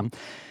heard of him.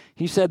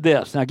 He said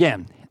this. Now,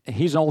 again,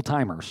 he's an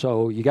old-timer,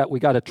 so we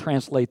got to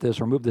translate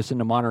this or move this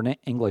into modern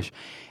English.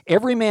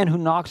 Every man who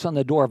knocks on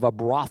the door of a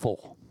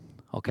brothel,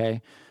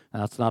 okay,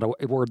 that's not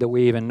a word that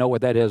we even know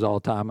what that is all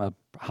the time, a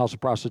house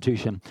of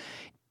prostitution,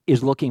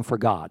 is looking for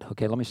God.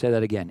 Okay, let me say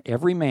that again.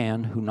 Every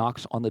man who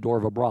knocks on the door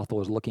of a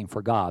brothel is looking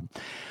for God.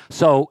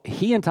 So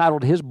he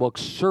entitled his book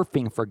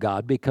Surfing for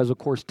God because, of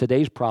course,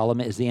 today's problem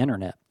is the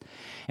internet.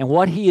 And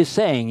what he is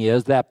saying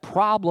is that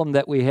problem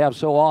that we have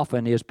so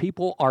often is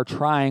people are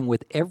trying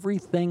with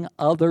everything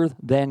other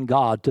than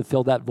God to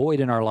fill that void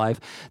in our life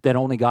that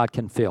only God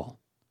can fill.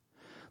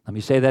 Let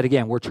me say that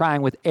again. We're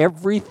trying with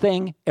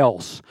everything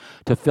else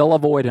to fill a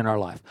void in our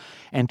life.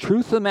 And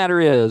truth of the matter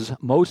is,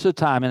 most of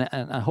the time,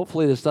 and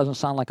hopefully this doesn't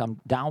sound like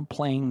I'm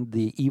downplaying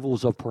the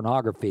evils of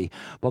pornography,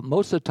 but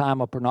most of the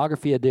time a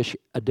pornography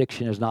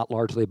addiction is not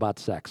largely about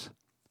sex.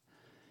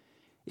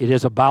 It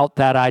is about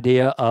that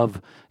idea of,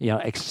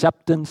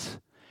 acceptance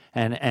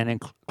and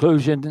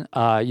inclusion.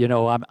 I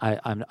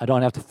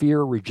don't have to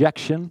fear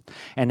rejection,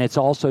 and it's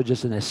also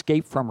just an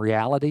escape from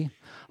reality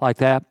like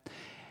that.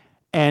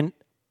 And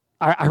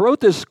I wrote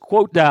this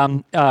quote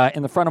down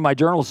in the front of my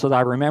journal so that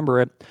I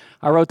remember it.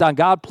 I wrote down,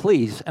 God,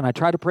 please, and I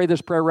try to pray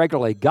this prayer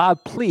regularly,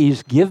 God,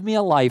 please give me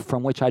a life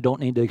from which I don't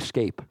need to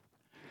escape.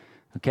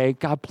 Okay,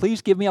 God,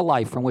 please give me a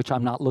life from which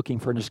I'm not looking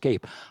for an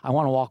escape. I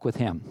want to walk with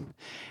Him.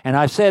 And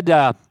I've said,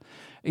 at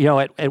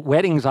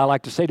weddings, I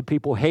like to say to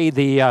people, hey,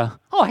 by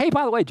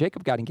the way,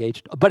 Jacob got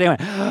engaged. But anyway,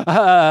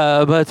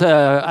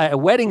 at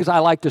weddings, I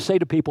like to say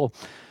to people,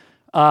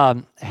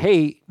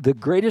 hey, the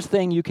greatest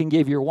thing you can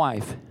give your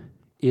wife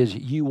is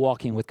you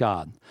walking with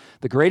God.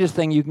 The greatest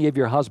thing you can give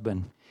your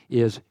husband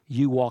is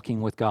you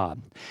walking with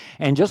God.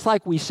 And just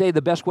like we say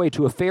the best way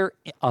to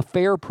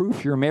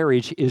affair-proof your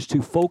marriage is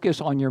to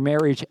focus on your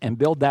marriage and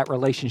build that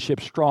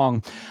relationship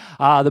strong,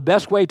 the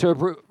best way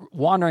to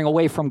wandering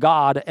away from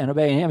God and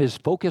obeying Him is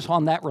focus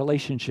on that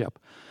relationship.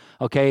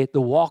 Okay, the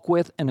walk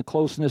with and the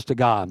closeness to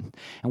God.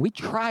 And we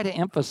try to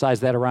emphasize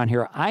that around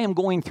here. I am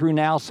going through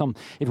now some,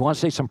 if you want to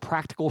say, some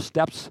practical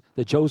steps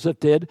that Joseph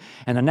did.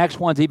 And the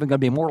next one's even going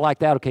to be more like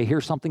that. Okay,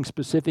 here's something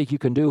specific you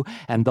can do.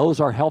 And those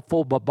are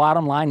helpful. But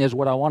bottom line is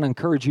what I want to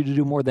encourage you to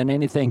do more than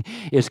anything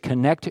is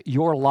connect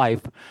your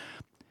life.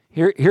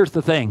 Here's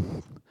the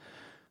thing.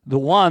 The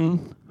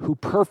one who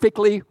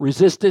perfectly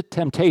resisted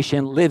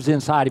temptation lives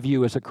inside of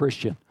you as a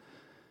Christian.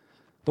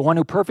 The one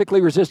who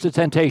perfectly resisted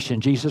temptation,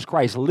 Jesus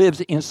Christ,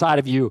 lives inside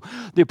of you.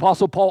 The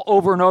Apostle Paul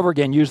over and over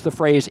again used the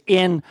phrase,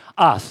 in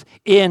us,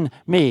 in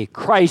me,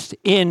 Christ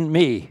in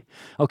me.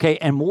 Okay,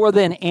 and more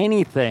than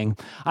anything,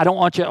 I don't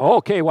want you,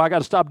 I got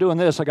to stop doing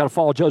this. I got to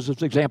follow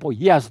Joseph's example.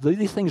 Yes,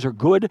 these things are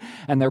good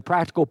and they're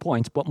practical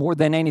points, but more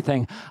than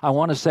anything, I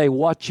want to say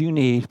what you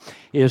need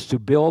is to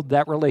build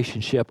that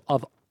relationship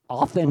of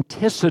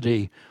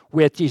authenticity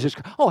with Jesus.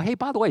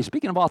 By the way,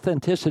 speaking of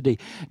authenticity,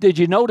 did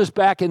you notice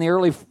back in the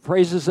early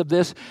phrases of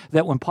this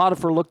that when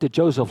Potiphar looked at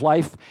Joseph's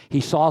life,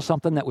 he saw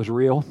something that was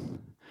real?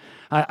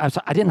 I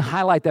didn't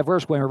highlight that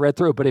verse when I read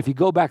through it, but if you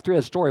go back through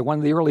that story, one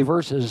of the early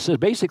verses, it says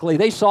basically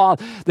they saw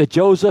that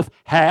Joseph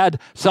had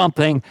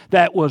something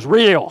that was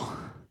real.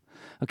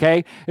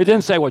 Okay? It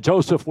didn't say,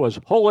 Joseph was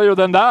holier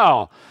than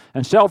thou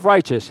and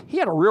self-righteous. He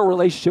had a real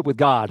relationship with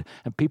God,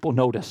 and people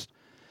noticed.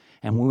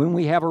 And when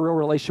we have a real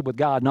relationship with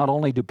God, not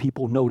only do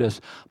people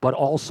notice, but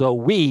also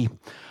we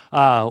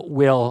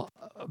will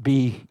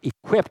be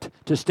equipped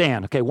to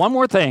stand. Okay, one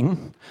more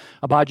thing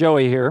about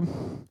Joey here,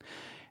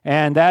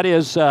 and that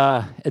is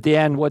at the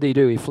end, what did he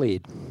do? He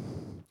fled.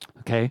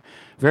 Okay,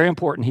 very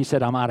important. He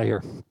said, I'm out of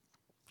here.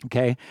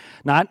 Okay,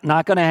 not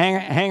going to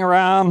hang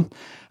around.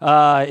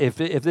 If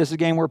this is a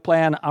game we're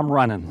playing, I'm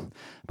running.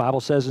 The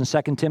Bible says in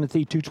 2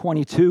 Timothy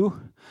 2:22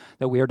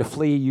 that we are to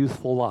flee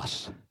youthful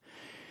lusts.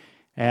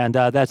 And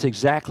that's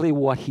exactly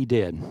what he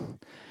did.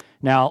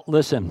 Now,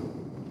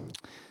 listen,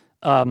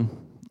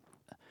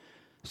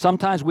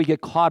 sometimes we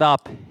get caught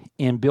up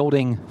in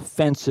building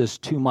fences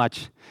too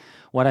much.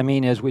 What I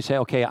mean is we say,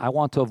 okay, I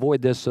want to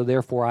avoid this, so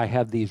therefore I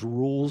have these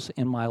rules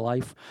in my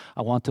life.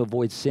 I want to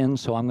avoid sin,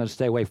 so I'm going to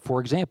stay away. For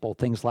example,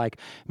 things like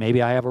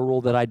maybe I have a rule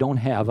that I don't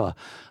have a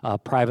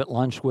private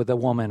lunch with a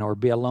woman or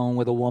be alone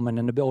with a woman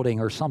in the building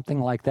or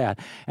something like that,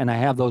 and I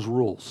have those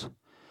rules,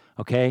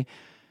 okay?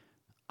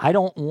 I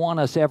don't want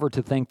us ever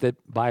to think that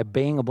by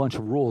obeying a bunch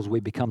of rules we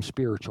become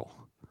spiritual.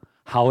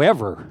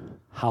 However,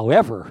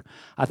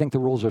 I think the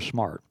rules are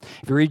smart.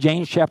 If you read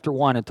James chapter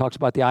 1, it talks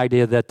about the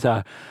idea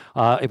that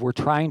if we're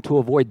trying to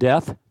avoid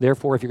death,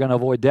 therefore if you're going to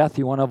avoid death,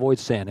 you want to avoid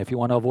sin. If you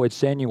want to avoid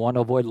sin, you want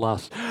to avoid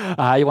lust.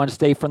 You want to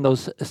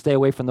stay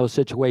away from those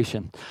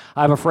situations.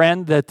 I have a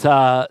friend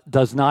that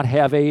does not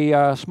have a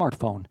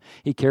smartphone.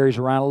 He carries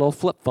around a little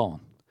flip phone.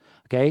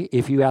 Okay,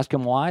 if you ask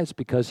him why, it's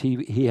because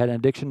he had an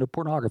addiction to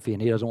pornography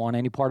and he doesn't want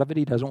any part of it.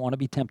 He doesn't want to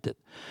be tempted.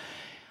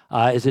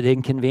 Is it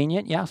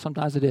inconvenient? Yeah,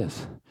 sometimes it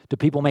is. Do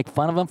people make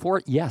fun of him for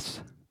it?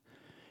 Yes.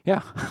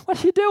 Yeah,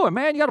 what are you doing,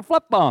 man? You got a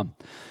flip phone.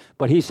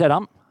 But he said,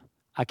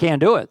 I can't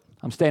do it.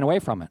 I'm staying away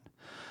from it.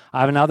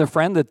 I have another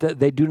friend that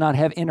they do not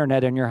have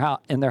internet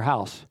in their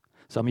house.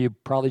 Some of you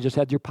probably just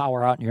had your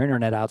power out and your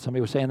internet out.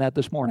 Somebody was saying that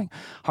this morning.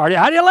 How do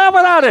you live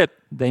without it?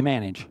 They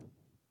manage.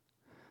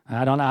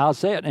 I don't know how to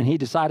say it. And he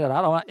decided,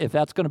 if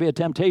that's going to be a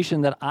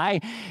temptation that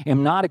I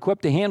am not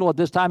equipped to handle at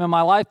this time in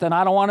my life, then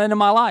I don't want it in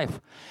my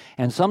life.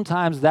 And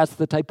sometimes that's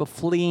the type of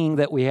fleeing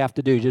that we have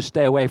to do. Just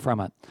stay away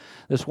from it.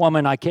 This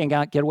woman, I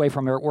can't get away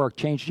from her at work.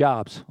 Change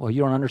jobs. Well,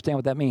 you don't understand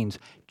what that means.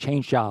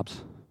 Change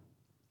jobs.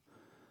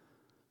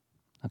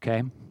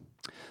 Okay?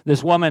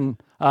 This woman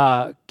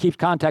keeps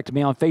contacting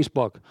me on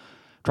Facebook.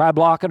 Try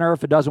blocking her.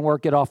 If it doesn't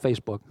work, get off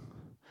Facebook.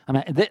 I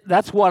mean,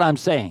 that's what I'm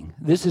saying.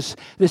 This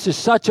is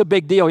such a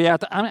big deal.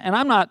 And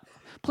I'm not.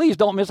 Please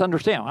don't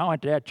misunderstand. I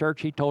went to that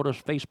church. He told us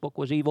Facebook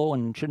was evil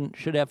and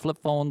should have flip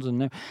phones.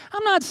 And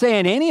I'm not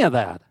saying any of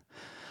that.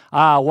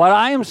 What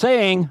I am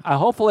saying,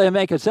 hopefully I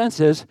make a sense,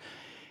 is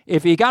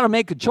if you got to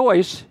make a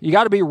choice, you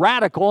got to be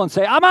radical and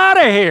say, I'm out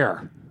of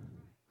here.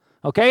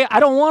 Okay, I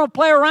don't want to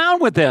play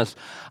around with this.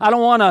 I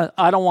don't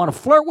want to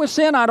flirt with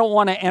sin. I don't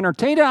want to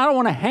entertain it. I don't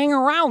want to hang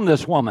around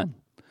this woman.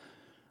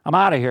 I'm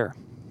out of here.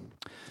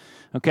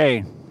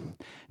 Okay,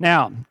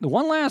 now, the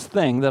one last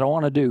thing that I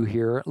want to do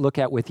here, look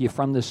at with you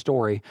from this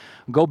story,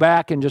 go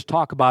back and just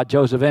talk about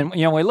Joseph. And,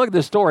 when we look at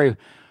this story,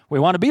 we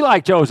want to be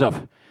like Joseph.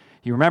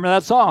 You remember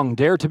that song,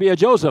 Dare to be a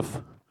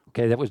Joseph?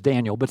 Okay, that was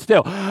Daniel, but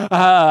still,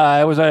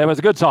 it was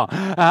a good song.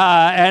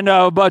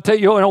 But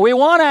we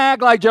want to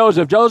act like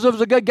Joseph. Joseph's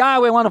a good guy.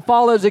 We want to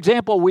follow his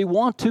example. We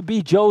want to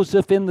be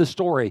Joseph in the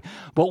story.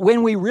 But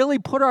when we really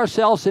put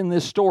ourselves in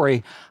this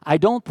story, I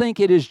don't think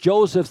it is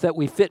Joseph that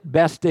we fit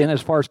best in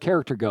as far as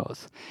character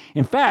goes.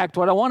 In fact,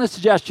 what I want to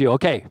suggest to you,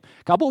 a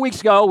couple of weeks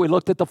ago, we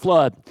looked at the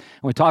flood,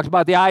 and we talked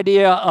about the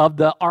idea of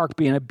the ark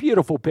being a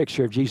beautiful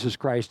picture of Jesus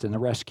Christ and the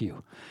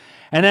rescue.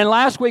 And then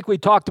last week we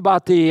talked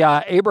about the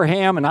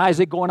Abraham and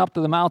Isaac going up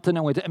to the mountain,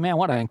 and man,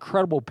 what an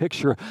incredible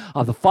picture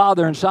of the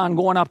father and son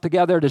going up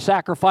together to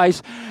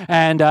sacrifice.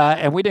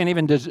 And we didn't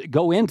even just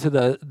go into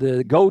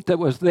the goat that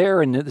was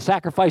there and the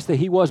sacrifice that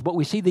he was, but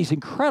we see these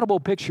incredible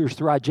pictures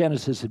throughout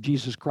Genesis of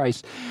Jesus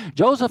Christ.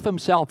 Joseph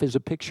himself is a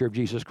picture of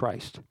Jesus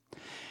Christ.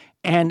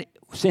 And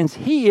since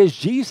he is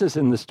Jesus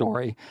in the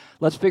story,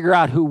 let's figure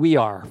out who we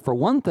are. For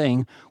one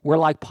thing, we're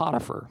like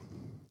Potiphar.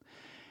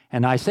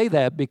 And I say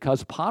that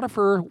because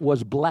Potiphar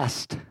was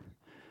blessed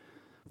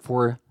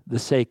for the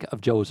sake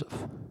of Joseph.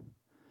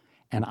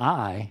 And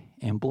I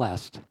am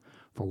blessed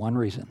for one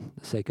reason,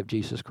 the sake of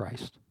Jesus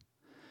Christ.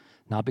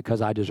 Not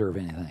because I deserve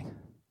anything.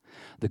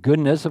 The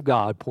goodness of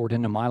God poured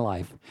into my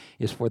life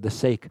is for the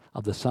sake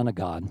of the Son of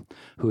God,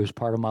 who is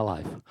part of my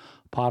life.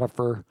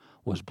 Potiphar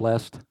was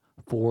blessed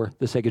for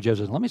the sake of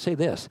Joseph. Let me say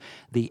this.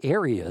 The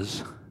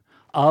areas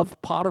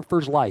of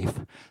Potiphar's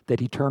life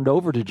that he turned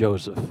over to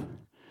Joseph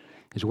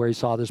is where he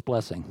saw this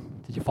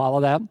blessing. Did you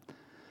follow that?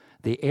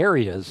 The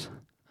areas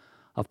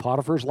of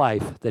Potiphar's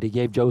life that he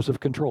gave Joseph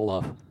control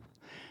of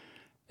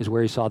is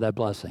where he saw that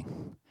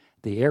blessing.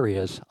 The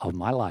areas of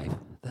my life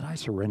that I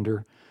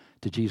surrender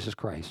to Jesus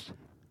Christ.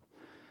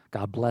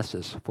 God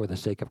blesses for the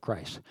sake of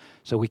Christ.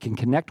 So we can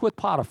connect with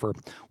Potiphar.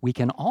 We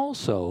can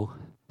also,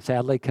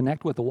 sadly,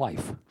 connect with the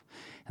wife.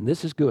 And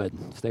this is good.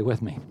 Stay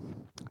with me.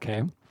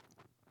 Okay?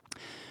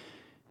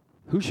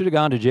 Who should have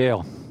gone to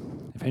jail?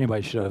 If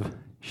anybody should have,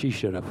 she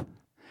should have.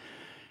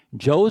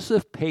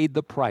 Joseph paid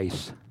the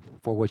price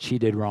for what she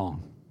did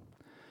wrong.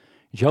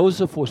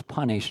 Joseph was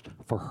punished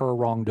for her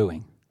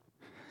wrongdoing.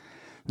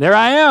 There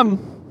I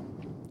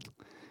am.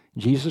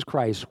 Jesus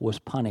Christ was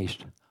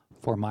punished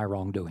for my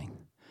wrongdoing,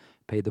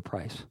 paid the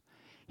price.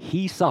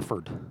 He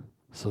suffered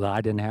so that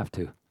I didn't have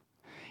to.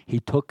 He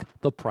took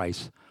the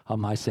price of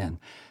my sin.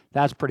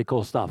 That's pretty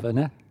cool stuff, isn't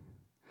it?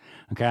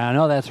 Okay, I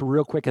know that's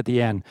real quick at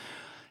the end.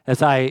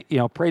 As I,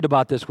 prayed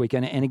about this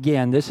weekend, and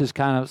again, this is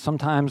kind of,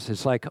 sometimes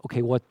it's like,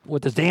 okay,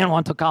 what does Dan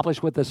want to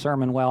accomplish with this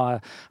sermon? Well,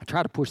 I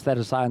try to push that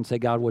aside and say,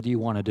 God, what do you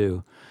want to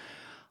do?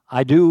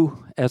 I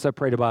do, as I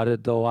prayed about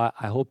it, though, I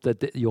hope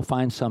that you'll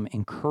find some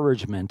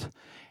encouragement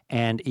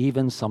and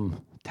even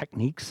some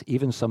techniques,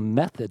 even some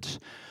methods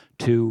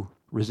to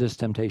resist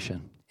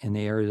temptation in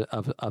the area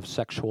of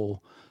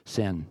sexual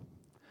sin.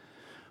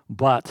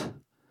 But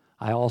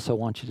I also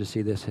want you to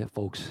see this,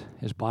 folks,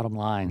 is bottom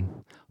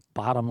line,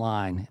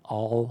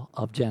 all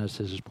of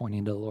Genesis is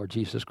pointing to the Lord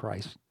Jesus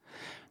Christ.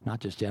 Not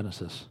just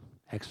Genesis,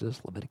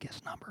 Exodus,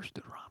 Leviticus, Numbers,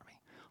 Deuteronomy,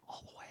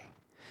 all the way.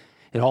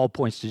 It all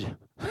points to,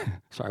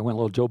 sorry, I went a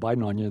little Joe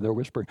Biden on you there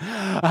whispering.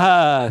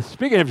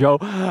 Speaking of Joe,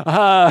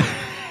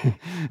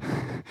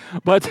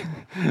 but,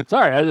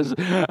 sorry,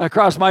 I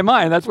crossed my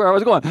mind. That's where I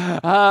was going.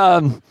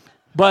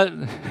 But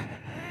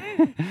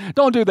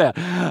don't do that.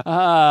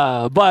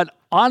 But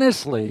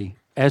honestly,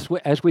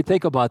 as we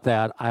think about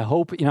that, I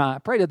hope, I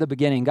prayed at the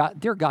beginning, God,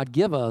 dear God,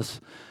 give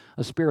us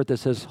a spirit that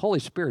says, Holy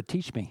Spirit,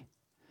 teach me.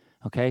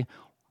 Okay?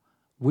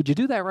 Would you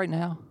do that right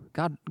now?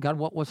 God,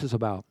 what's this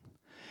about?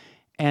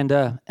 And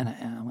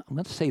I'm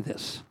going to say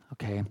this,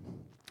 okay?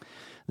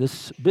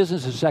 This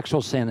business of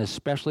sexual sin,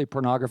 especially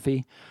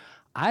pornography,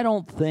 I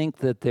don't think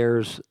that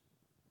there's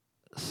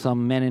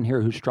some men in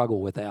here who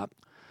struggle with that.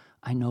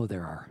 I know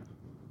there are.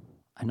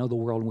 I know the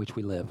world in which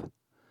we live,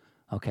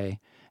 okay?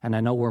 And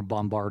I know we're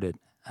bombarded.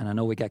 And I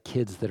know we got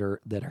kids that are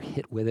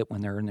hit with it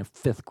when they're in their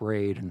 5th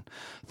grade and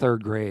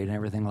 3rd grade and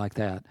everything like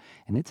that.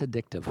 And it's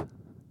addictive,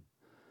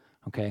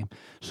 okay?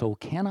 So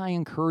can I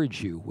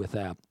encourage you with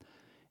that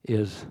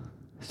is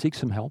seek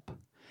some help.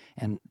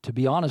 And to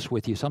be honest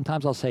with you,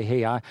 sometimes I'll say,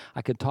 hey, I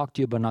could talk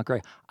to you, but not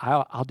great.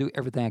 I'll do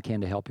everything I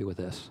can to help you with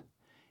this.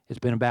 It's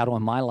been a battle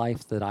in my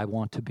life that I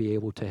want to be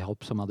able to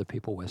help some other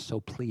people with. So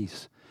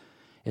please,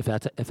 if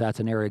that's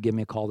an area, give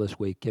me a call this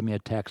week. Give me a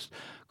text.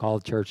 Call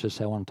the church and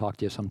say, I want to talk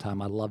to you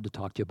sometime. I'd love to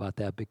talk to you about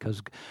that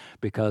because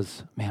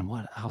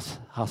man,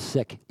 how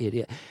sick it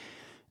is.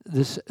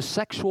 This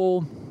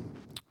sexual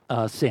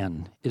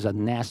sin is a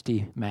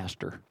nasty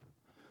master.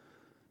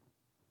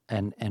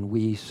 And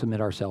we submit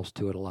ourselves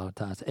to it a lot of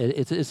times.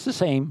 It's the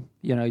same.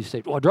 You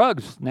say, well,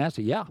 drugs,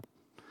 nasty. Yeah,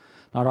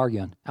 not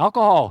arguing.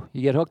 Alcohol,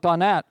 you get hooked on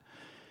that.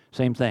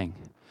 Same thing.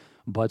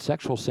 But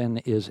sexual sin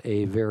is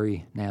a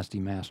very nasty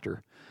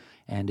master.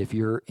 And if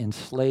you're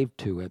enslaved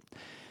to it,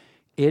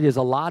 it is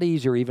a lot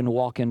easier even to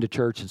walk into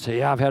church and say,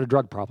 yeah, I've had a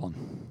drug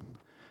problem,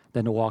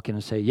 than to walk in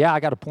and say, yeah, I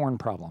got a porn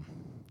problem.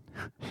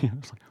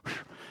 It's like,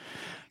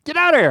 get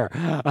out of here.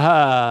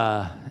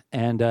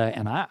 And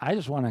I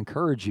just want to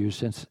encourage you,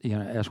 since,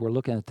 as we're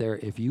looking at there,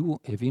 if you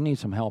need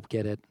some help,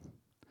 get it.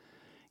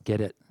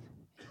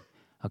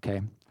 Okay?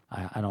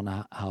 I don't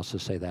know how else to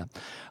say that.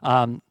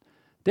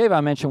 Dave,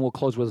 I mentioned we'll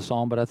close with a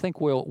song, but I think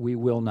we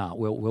will not.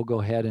 We'll go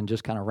ahead and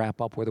just kind of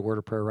wrap up with a word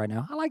of prayer right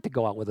now. I like to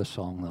go out with a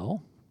song,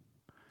 though.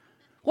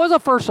 What was the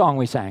first song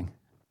we sang?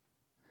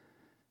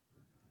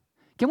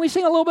 Can we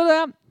sing a little bit of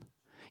that?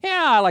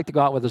 Yeah, I like to go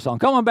out with a song.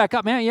 Come on back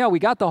up, man. Yeah, we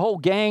got the whole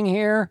gang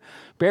here.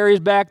 Barry's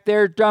back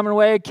there drumming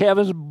away.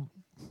 Kevin's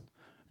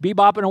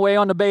bebopping away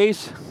on the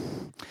bass.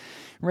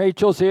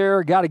 Rachel's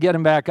here. Got to get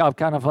him back up.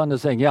 Kind of fun to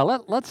sing. Yeah,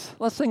 let's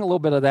sing a little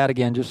bit of that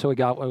again, just so we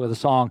got with a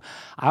song.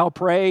 I'll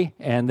pray,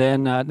 and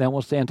then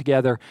we'll stand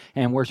together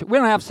and worship. We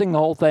don't have to sing the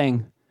whole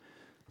thing,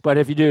 but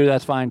if you do,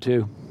 that's fine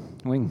too.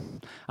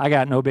 I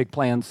got no big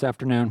plans this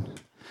afternoon.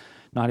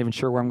 Not even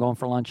sure where I'm going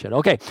for lunch yet.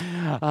 Okay,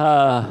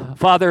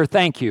 Father,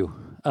 thank you.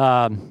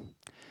 Lord,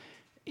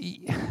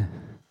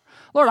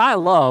 I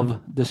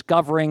love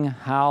discovering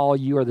how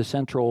you are the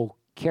central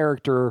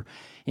character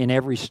in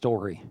every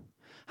story.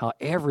 How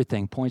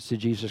everything points to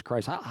Jesus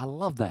Christ. I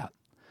love that.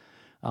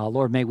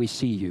 Lord, may we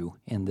see you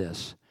in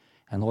this.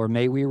 And Lord,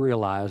 may we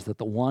realize that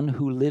the one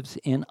who lives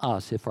in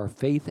us, if our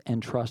faith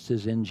and trust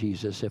is in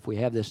Jesus, if we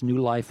have this new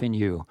life in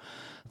you,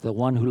 the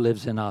one who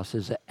lives in us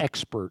is an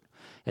expert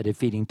at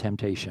defeating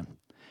temptation.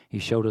 He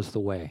showed us the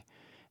way.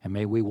 And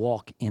may we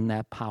walk in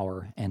that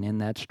power and in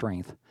that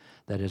strength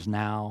that is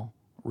now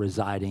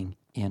residing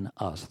in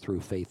us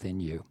through faith in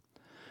you.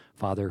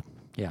 Father,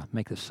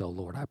 make this so,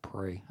 Lord. I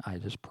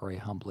just pray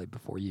humbly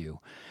before you.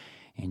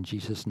 In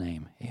Jesus'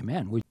 name,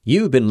 amen.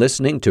 You've been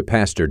listening to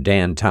Pastor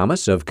Dan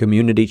Thomas of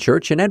Community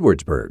Church in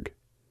Edwardsburg.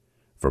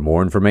 For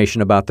more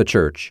information about the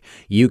church,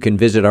 you can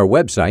visit our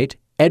website,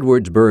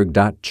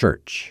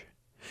 edwardsburg.church.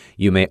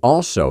 You may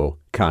also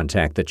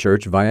contact the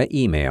church via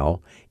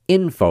email,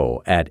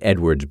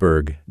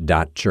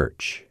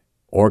 info@edwardsburg.church,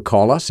 or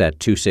call us at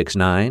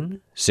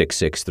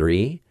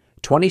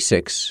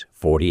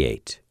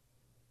 269-663-2648.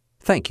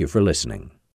 Thank you for listening.